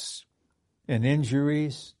insults and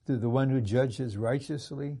injuries to the one who judges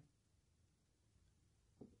righteously.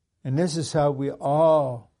 And this is how we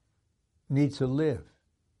all need to live.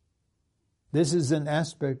 This is an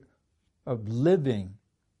aspect of living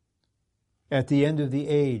at the end of the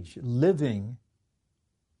age, living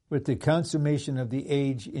with the consummation of the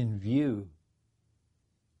age in view.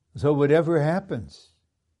 So whatever happens,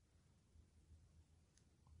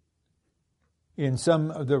 in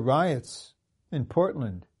some of the riots in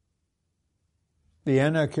Portland, the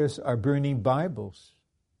anarchists are burning Bibles.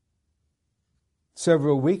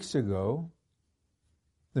 Several weeks ago,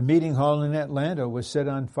 the meeting hall in Atlanta was set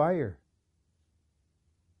on fire.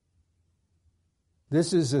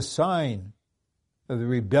 This is a sign of the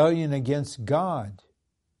rebellion against God.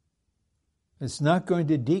 It's not going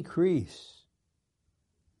to decrease.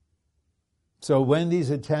 So when these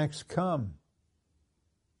attacks come,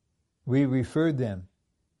 we refer them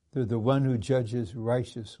to the one who judges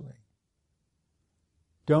righteously.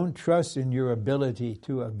 Don't trust in your ability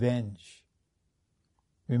to avenge.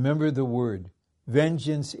 Remember the word,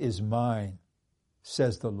 vengeance is mine,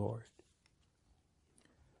 says the Lord.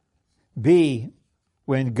 B,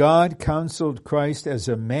 when God counseled Christ as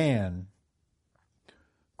a man,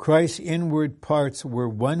 Christ's inward parts were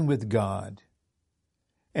one with God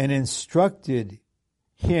and instructed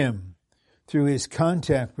him through his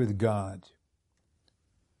contact with God.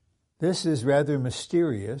 This is rather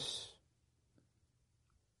mysterious,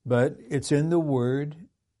 but it's in the Word,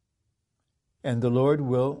 and the Lord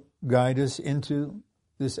will guide us into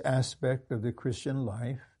this aspect of the Christian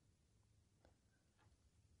life.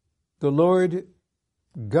 The Lord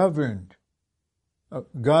governed,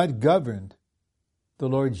 God governed the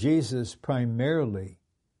Lord Jesus primarily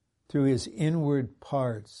through his inward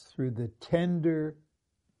parts, through the tender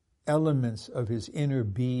elements of his inner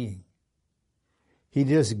being. He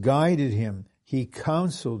just guided him. He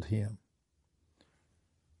counseled him.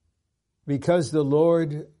 Because the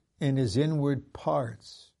Lord in his inward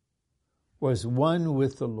parts was one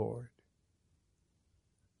with the Lord.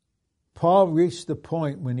 Paul reached the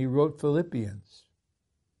point when he wrote Philippians,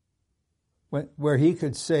 where he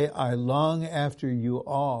could say, I long after you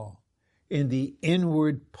all in the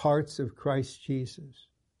inward parts of Christ Jesus.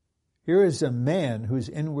 Here is a man whose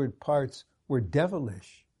inward parts were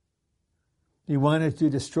devilish. He wanted to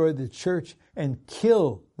destroy the church and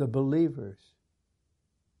kill the believers.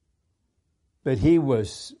 But he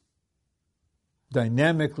was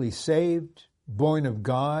dynamically saved, born of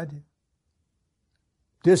God,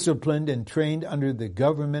 disciplined and trained under the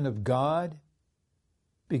government of God,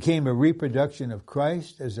 became a reproduction of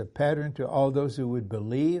Christ as a pattern to all those who would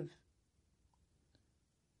believe.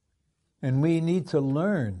 And we need to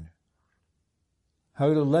learn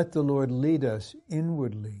how to let the Lord lead us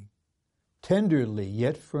inwardly, tenderly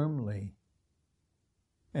yet firmly,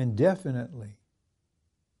 and definitely.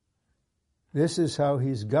 This is how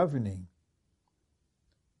he's governing.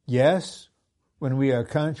 Yes, when we are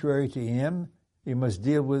contrary to him, he must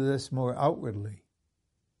deal with us more outwardly.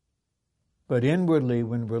 But inwardly,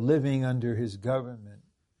 when we're living under his government,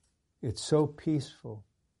 it's so peaceful.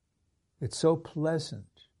 It's so pleasant.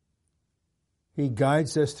 He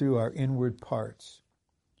guides us through our inward parts.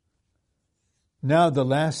 Now the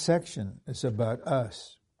last section is about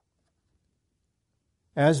us.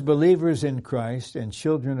 As believers in Christ and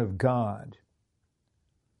children of God,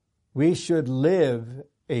 we should live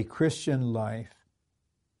a Christian life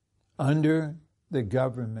under the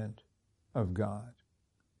government of God.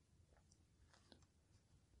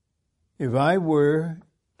 If I were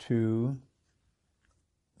to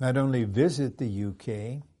not only visit the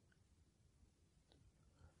UK,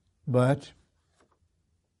 but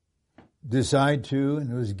decide to,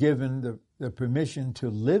 and was given the permission to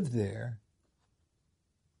live there,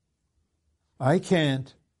 I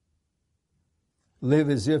can't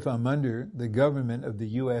live as if I'm under the government of the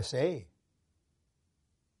USA.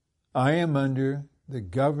 I am under the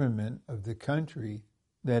government of the country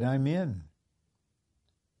that I'm in.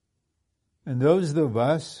 And those of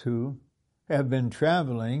us who have been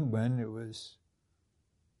traveling when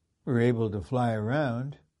we're able to fly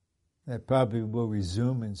around, that probably will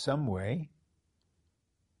resume in some way.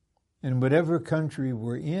 In whatever country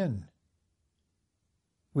we're in,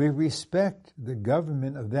 we respect the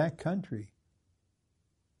government of that country.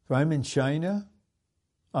 If I'm in China,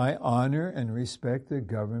 I honor and respect the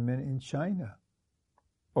government in China,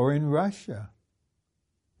 or in Russia,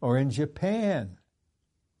 or in Japan,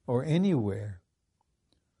 or anywhere.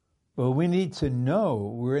 Well, we need to know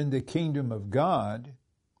we're in the kingdom of God,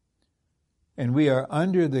 and we are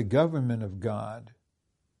under the government of God.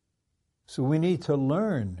 So we need to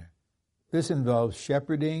learn. This involves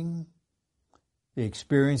shepherding, the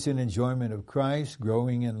experience and enjoyment of Christ,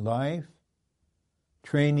 growing in life,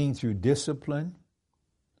 training through discipline,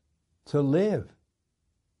 to live.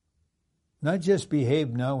 Not just behave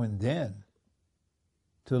now and then,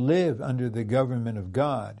 to live under the government of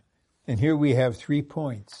God. And here we have 3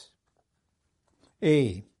 points.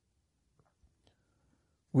 A,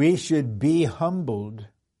 we should be humbled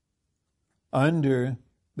under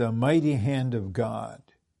the mighty hand of God,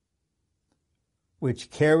 which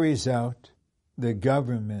carries out the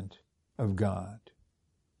government of God.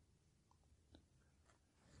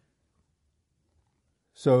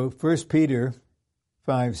 So 1 Peter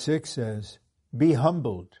 5:6 says, be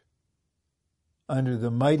humbled under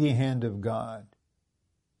the mighty hand of God,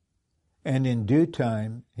 and in due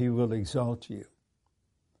time he will exalt you.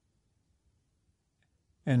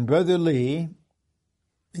 And Brother Lee,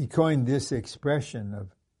 he coined this expression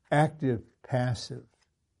of active-passive.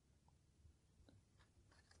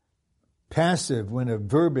 Passive, when a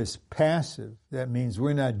verb is passive, that means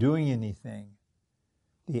we're not doing anything.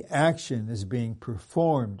 The action is being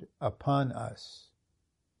performed upon us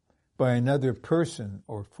by another person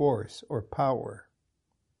or force or power.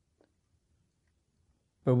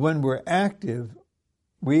 But when we're active,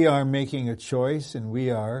 we are making a choice and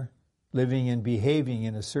we are living and behaving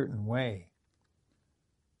in a certain way.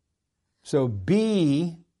 So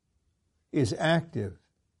be is active.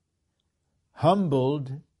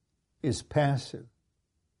 Humbled is passive.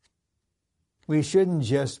 We shouldn't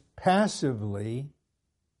just passively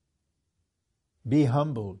be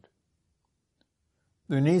humbled.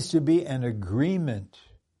 There needs to be an agreement,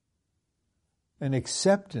 an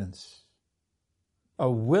acceptance, a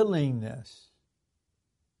willingness.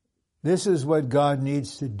 This is what God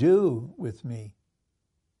needs to do with me.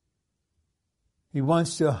 He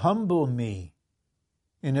wants to humble me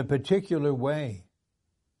in a particular way.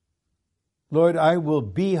 Lord, I will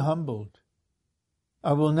be humbled.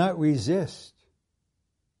 I will not resist.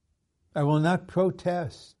 I will not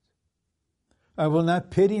protest. I will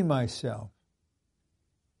not pity myself.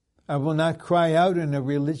 I will not cry out in a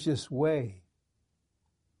religious way.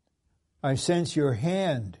 I sense your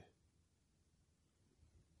hand.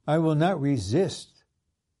 I will not resist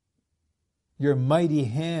your mighty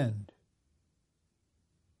hand.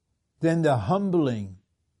 Then the humbling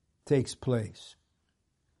takes place.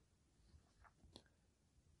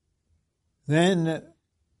 Then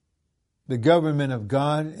the government of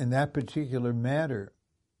God in that particular matter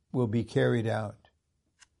will be carried out.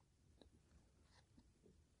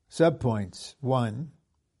 Subpoints. 1.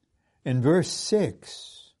 In verse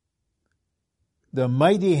 6, the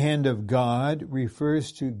mighty hand of God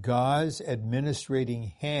refers to God's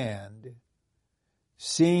administrating hand,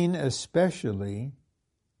 seen especially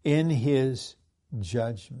in his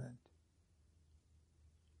judgment.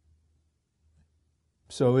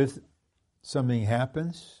 So if something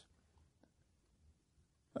happens,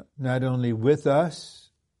 not only with us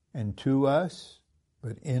and to us,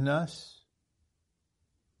 but in us,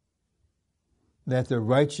 that the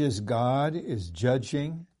righteous God is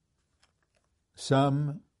judging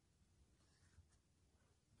some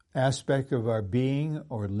aspect of our being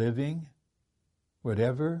or living,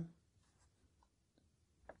 whatever,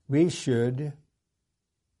 we should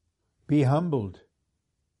be humbled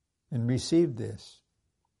and receive this.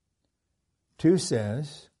 2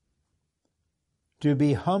 says, to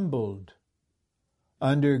be humbled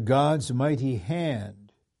under God's mighty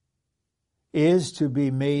hand is to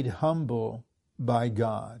be made humble by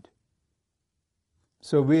God.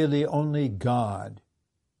 So really only God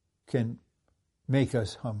can make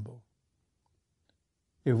us humble.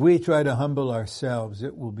 If we try to humble ourselves,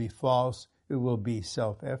 it will be false. It will be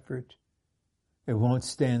self-effort. It won't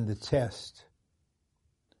stand the test.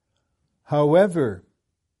 However,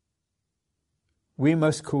 we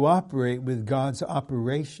must cooperate with God's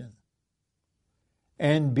operation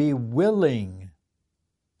and be willing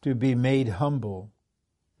to be made humble,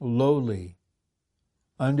 lowly,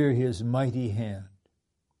 under his mighty hand.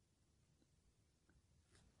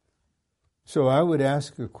 So I would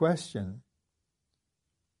ask a question,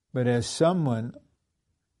 but as someone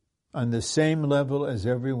on the same level as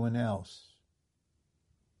everyone else,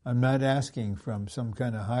 I'm not asking from some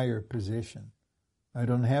kind of higher position. I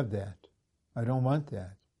don't have that. I don't want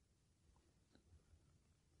that.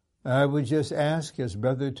 I would just ask as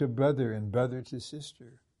brother to brother and brother to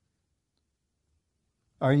sister,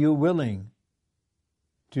 are you willing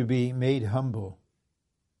to be made humble?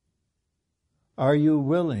 Are you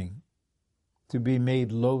willing to be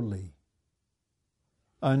made lowly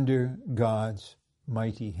under God's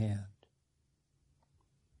mighty hand?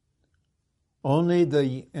 Only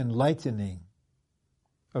the enlightening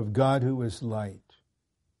of God who is light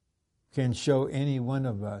can show any one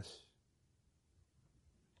of us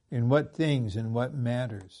in what things, in what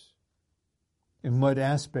matters, in what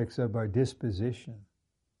aspects of our disposition.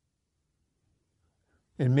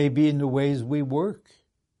 It may be in the ways we work.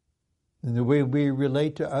 And the way we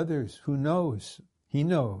relate to others, who knows? He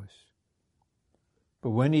knows.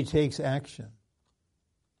 But when he takes action,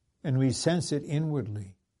 and we sense it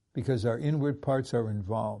inwardly, because our inward parts are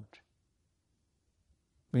involved,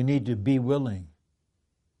 we need to be willing.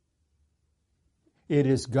 It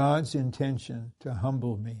is God's intention to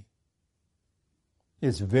humble me.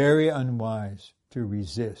 It's very unwise to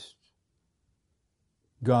resist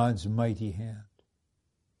God's mighty hand.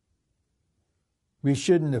 We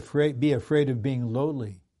shouldn't be afraid of being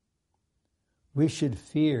lowly. We should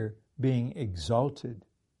fear being exalted,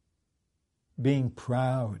 being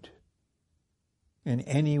proud in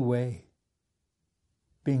any way,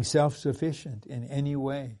 being self-sufficient in any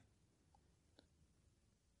way.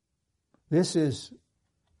 This is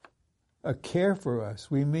a care for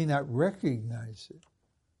us. We may not recognize it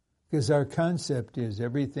because our concept is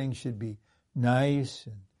everything should be nice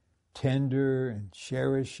and tender and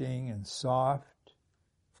cherishing and soft.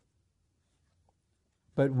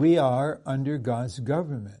 But we are under God's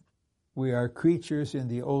government. We are creatures in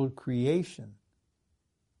the old creation.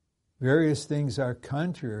 Various things are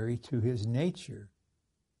contrary to his nature.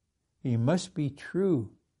 He must be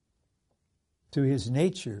true to his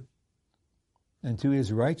nature and to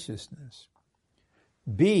his righteousness.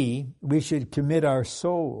 B, we should commit our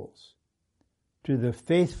souls to the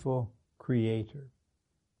faithful Creator.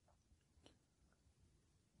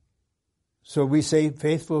 So we say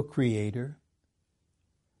faithful Creator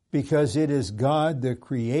because it is God the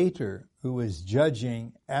Creator who is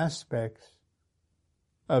judging aspects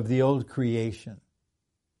of the old creation,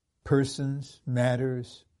 persons,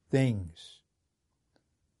 matters, things.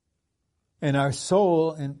 And our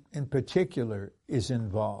soul in particular is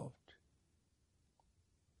involved.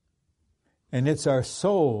 And it's our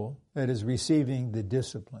soul that is receiving the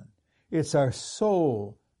discipline. It's our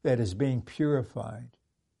soul that is being purified,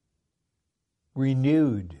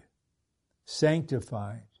 renewed,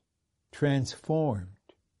 sanctified, transformed.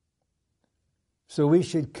 So we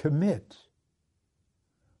should commit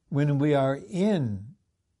when we are in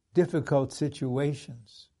difficult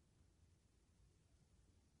situations.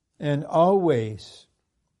 And always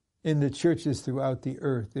in the churches throughout the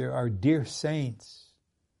earth, there are dear saints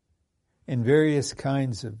in various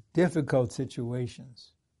kinds of difficult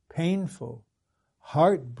situations, painful,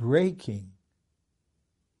 heartbreaking,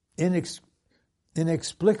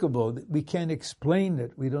 inexplicable. We can't explain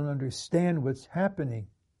it. We don't understand what's happening.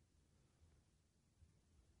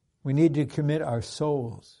 We need to commit our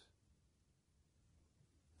souls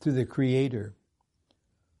to the Creator.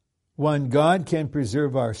 One, God can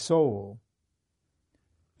preserve our soul,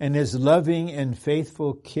 and his loving and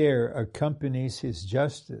faithful care accompanies his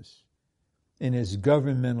justice in his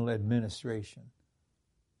governmental administration.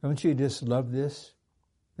 Don't you just love this?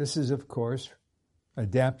 This is, of course,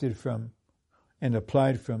 adapted from and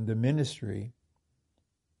applied from the ministry.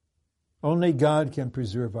 Only God can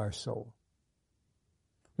preserve our soul.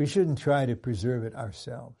 We shouldn't try to preserve it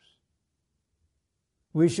ourselves.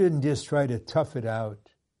 We shouldn't just try to tough it out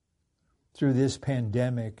through this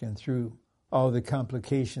pandemic and through all the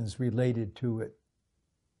complications related to it.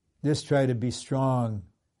 Just try to be strong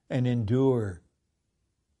and endure,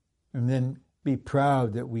 and then be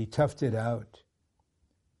proud that we toughed it out.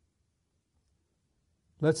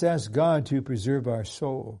 Let's ask God to preserve our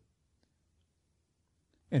soul,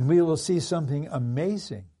 and we will see something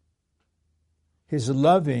amazing. His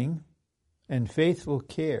loving and faithful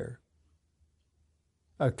care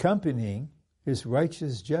accompanying his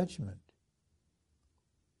righteous judgment.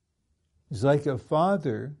 It's like a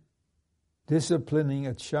father disciplining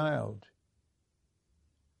a child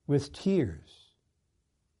with tears.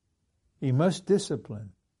 He must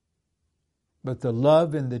discipline, but the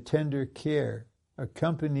love and the tender care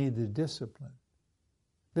accompany the discipline.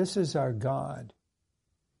 This is our God.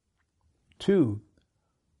 2,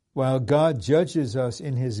 while God judges us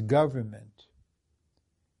in his government,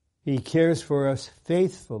 he cares for us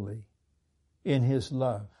faithfully in his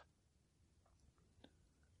love.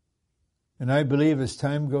 And I believe as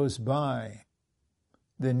time goes by,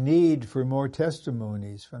 the need for more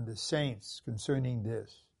testimonies from the saints concerning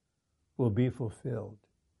this will be fulfilled.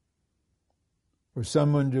 For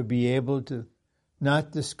someone to be able to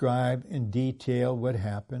not describe in detail what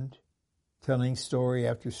happened, telling story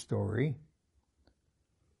after story,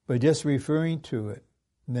 but just referring to it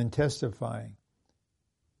and then testifying.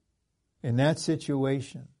 In that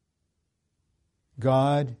situation,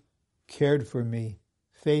 God cared for me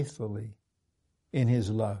faithfully in his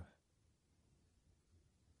love.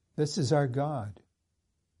 This is our God.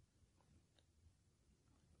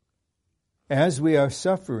 As we are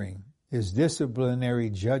suffering his disciplinary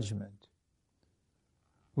judgment,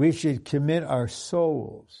 we should commit our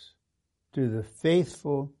souls to the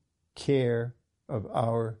faithful care of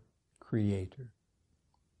our Creator.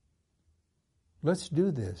 Let's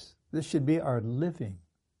do this. This should be our living.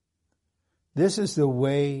 This is the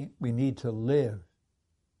way we need to live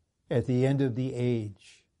at the end of the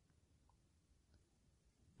age.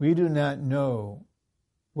 We do not know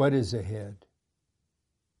what is ahead,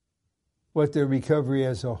 what the recovery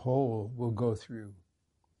as a whole will go through,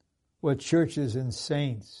 what churches and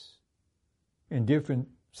saints in different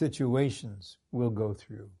situations will go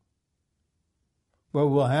through, what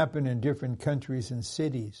will happen in different countries and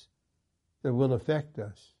cities that will affect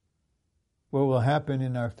us, what will happen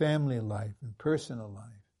in our family life and personal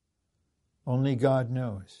life. Only God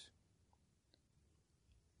knows.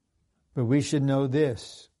 But we should know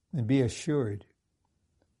this and be assured,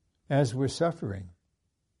 as we're suffering,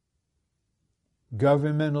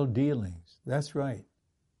 governmental dealings, that's right.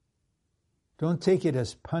 Don't take it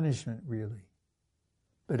as punishment, really,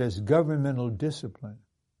 but as governmental discipline.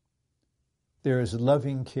 There is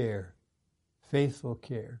loving care, faithful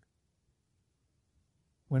care.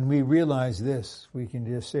 When we realize this, we can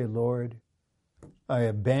just say, Lord, I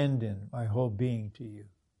abandon my whole being to you.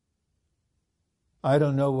 I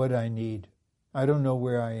don't know what I need. I don't know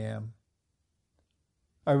where I am.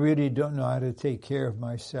 I really don't know how to take care of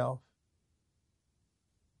myself.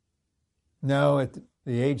 Now at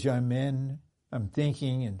the age I'm in, I'm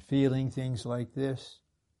thinking and feeling things like this,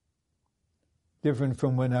 different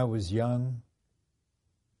from when I was young.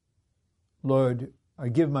 Lord, I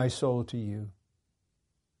give my soul to you.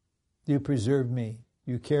 You preserve me.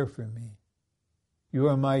 You care for me. You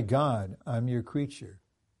are my God. I'm your creature.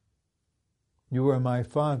 You are my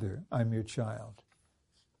Father. I'm your child.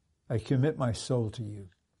 I commit my soul to you.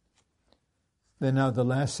 Then now the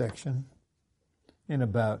last section, in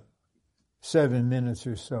about 7 minutes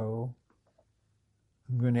or so.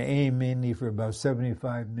 I'm going to aim mainly for about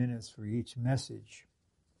 75 minutes for each message.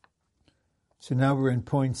 So now we're in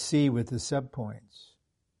point C with the subpoints.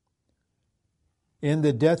 In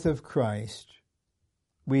the death of Christ,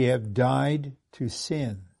 we have died to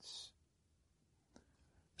sins,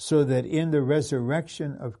 so that in the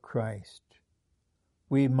resurrection of Christ,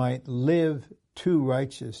 we might live to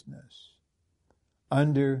righteousness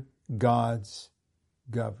under God's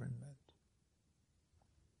government.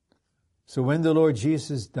 So when the Lord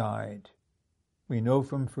Jesus died, we know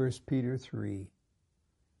from 1 Peter 3,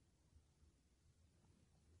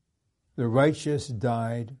 the righteous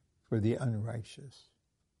died for the unrighteous.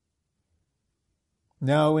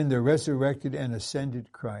 Now in the resurrected and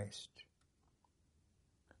ascended Christ,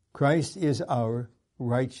 Christ is our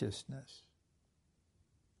righteousness.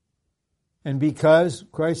 And because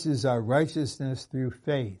Christ is our righteousness through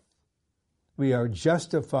faith, we are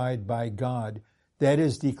justified by God, that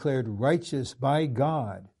is, declared righteous by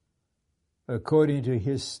God according to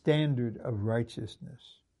his standard of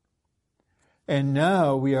righteousness. And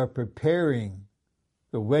now we are preparing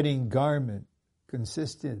the wedding garment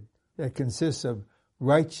that consists of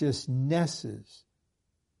righteousnesses,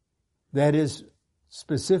 that is,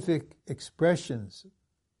 specific expressions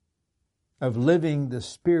of living the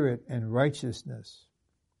Spirit and righteousness.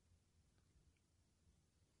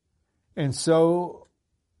 And so,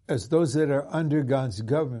 as those that are under God's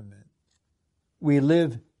government, we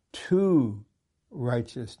live to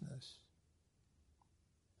righteousness.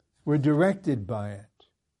 We're directed by it.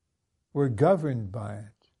 We're governed by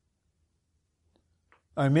it.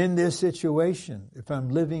 I'm in this situation. If I'm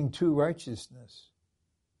living to righteousness,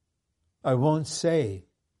 I won't say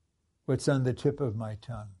what's on the tip of my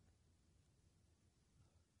tongue.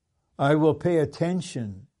 I will pay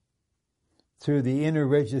attention to the inner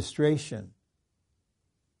registration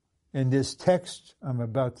in this text I'm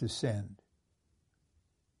about to send.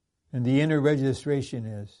 And the inner registration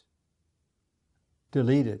is,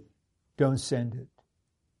 delete it, don't send it.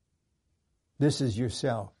 This is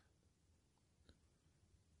yourself.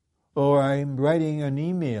 Or I'm writing an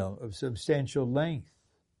email of substantial length.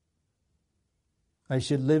 I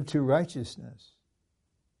should live to righteousness.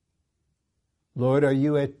 Lord, are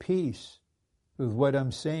you at peace with what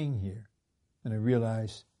I'm saying here? And I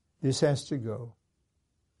realize this has to go.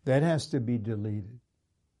 That has to be deleted.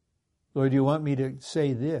 Lord, you want me to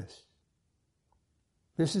say this?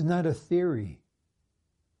 This is not a theory.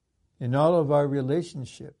 In all of our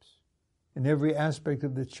relationships, in every aspect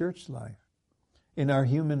of the church life, in our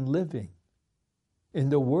human living, in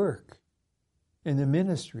the work, in the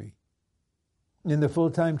ministry, in the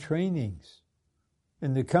full-time trainings,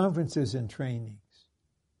 in the conferences and trainings,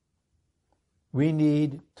 we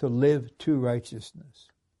need to live to righteousness.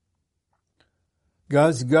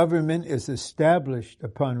 God's government is established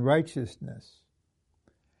upon righteousness.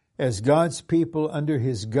 As God's people under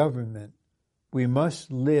his government, We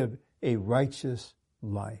must live a righteous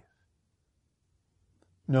life.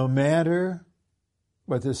 No matter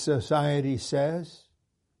what the society says,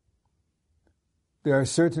 there are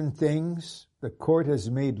certain things the court has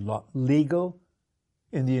made legal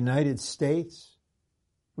in the United States.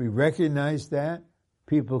 We recognize that.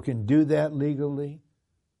 People can do that legally,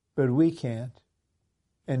 but we can't,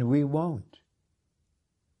 and we won't,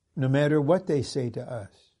 no matter what they say to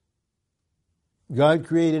us. God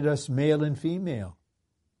created us male and female.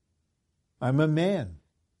 I'm a man.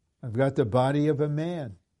 I've got the body of a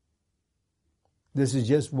man. This is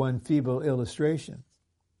just one feeble illustration.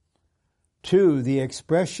 2, the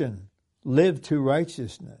expression, live to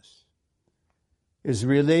righteousness, is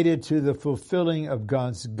related to the fulfilling of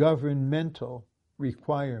God's governmental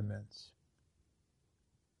requirements.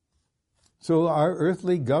 So our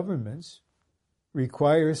earthly governments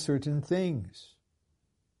require certain things.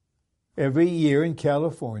 Every year in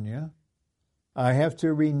California, I have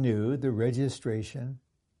to renew the registration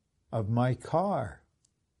of my car.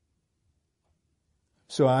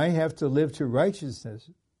 So I have to live to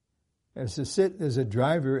righteousness as a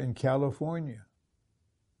driver in California.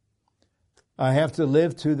 I have to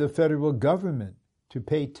live to the federal government to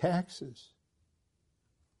pay taxes.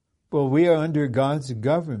 Well, we are under God's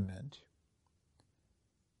government,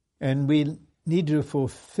 and we need to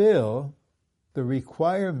fulfill the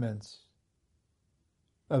requirements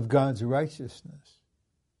of God's righteousness.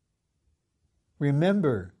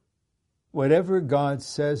 Remember, whatever God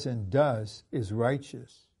says and does is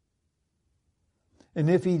righteous. And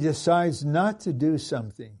if he decides not to do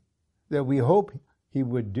something that we hope he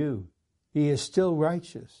would do, he is still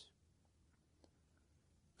righteous.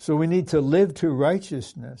 So we need to live to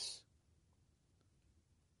righteousness.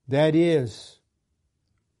 That is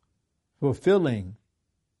fulfilling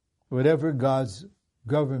whatever God's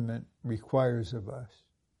government requires of us.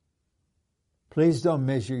 Please don't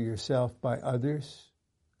measure yourself by others,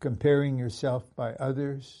 comparing yourself by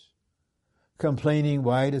others, complaining,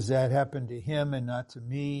 why does that happen to him and not to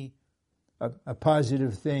me? A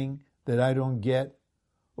positive thing that I don't get,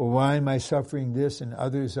 or why am I suffering this and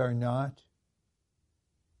others are not?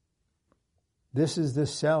 This is the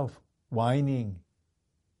self whining,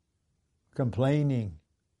 complaining,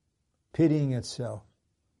 pitying itself.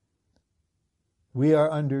 We are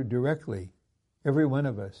under directly, every one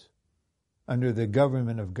of us, under the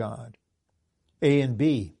government of God. A and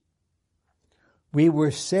B. We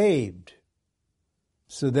were saved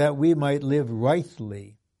so that we might live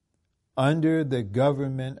rightly under the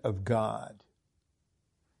government of God.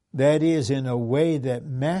 That is, in a way that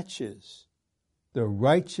matches the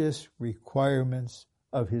righteous requirements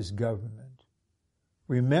of his government.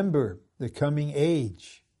 Remember, the coming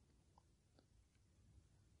age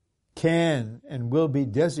can and will be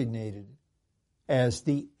designated as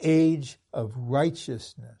the age of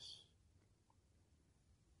righteousness.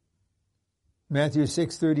 Matthew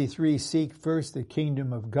 6:33, seek first the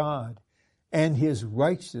kingdom of God and his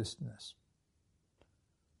righteousness.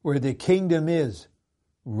 Where the kingdom is,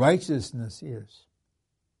 righteousness is.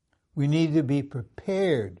 We need to be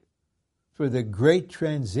prepared for the great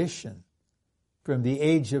transition from the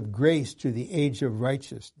age of grace to the age of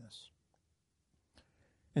righteousness.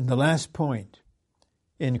 And the last point,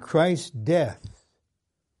 in Christ's death,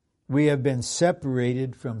 we have been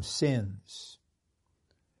separated from sins.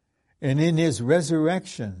 And in his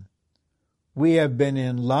resurrection, we have been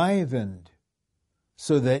enlivened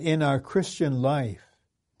so that in our Christian life,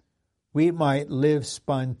 we might live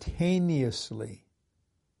spontaneously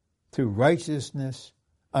to righteousness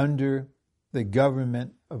under the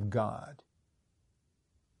government of God.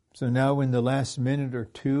 So now in the last minute or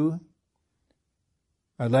two,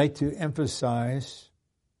 I'd like to emphasize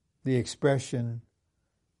the expression,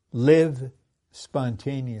 live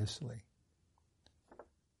spontaneously.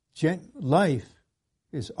 Life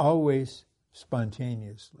is always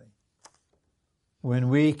spontaneously. When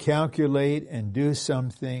we calculate and do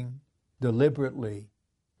something deliberately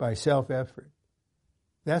by self-effort,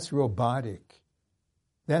 that's robotic.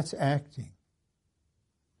 That's acting.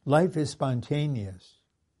 Life is spontaneous.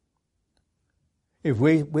 If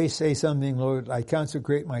we say something, Lord, I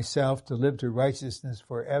consecrate myself to live to righteousness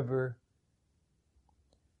forever,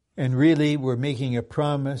 and really we're making a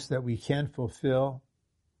promise that we can't fulfill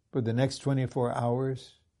for the next 24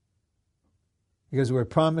 hours, because we're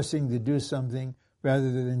promising to do something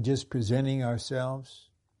rather than just presenting ourselves.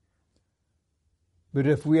 But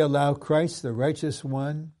if we allow Christ, the righteous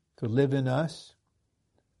one, to live in us,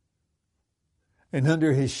 and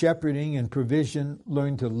under his shepherding and provision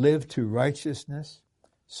learn to live to righteousness,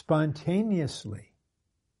 spontaneously,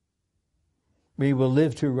 we will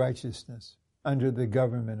live to righteousness under the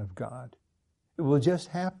government of God. It will just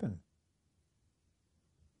happen.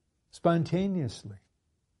 Spontaneously.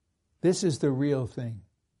 This is the real thing.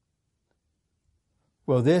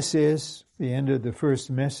 Well, this is the end of the first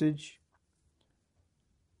message.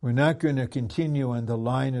 We're not going to continue on the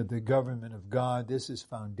line of the government of God. This is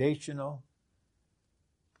foundational.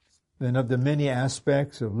 Then of the many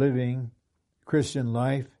aspects of living Christian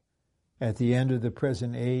life at the end of the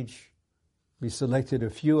present age, we selected a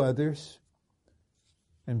few others,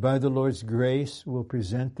 and by the Lord's grace, we'll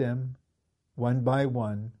present them one by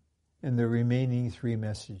one in the remaining 3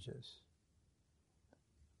 messages.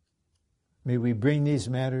 May we bring these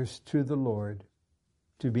matters to the Lord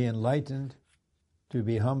to be enlightened, to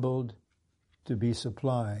be humbled, to be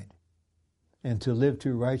supplied, and to live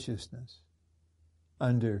to righteousness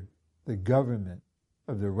under the government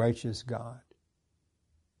of the righteous God.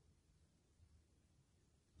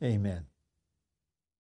 Amen.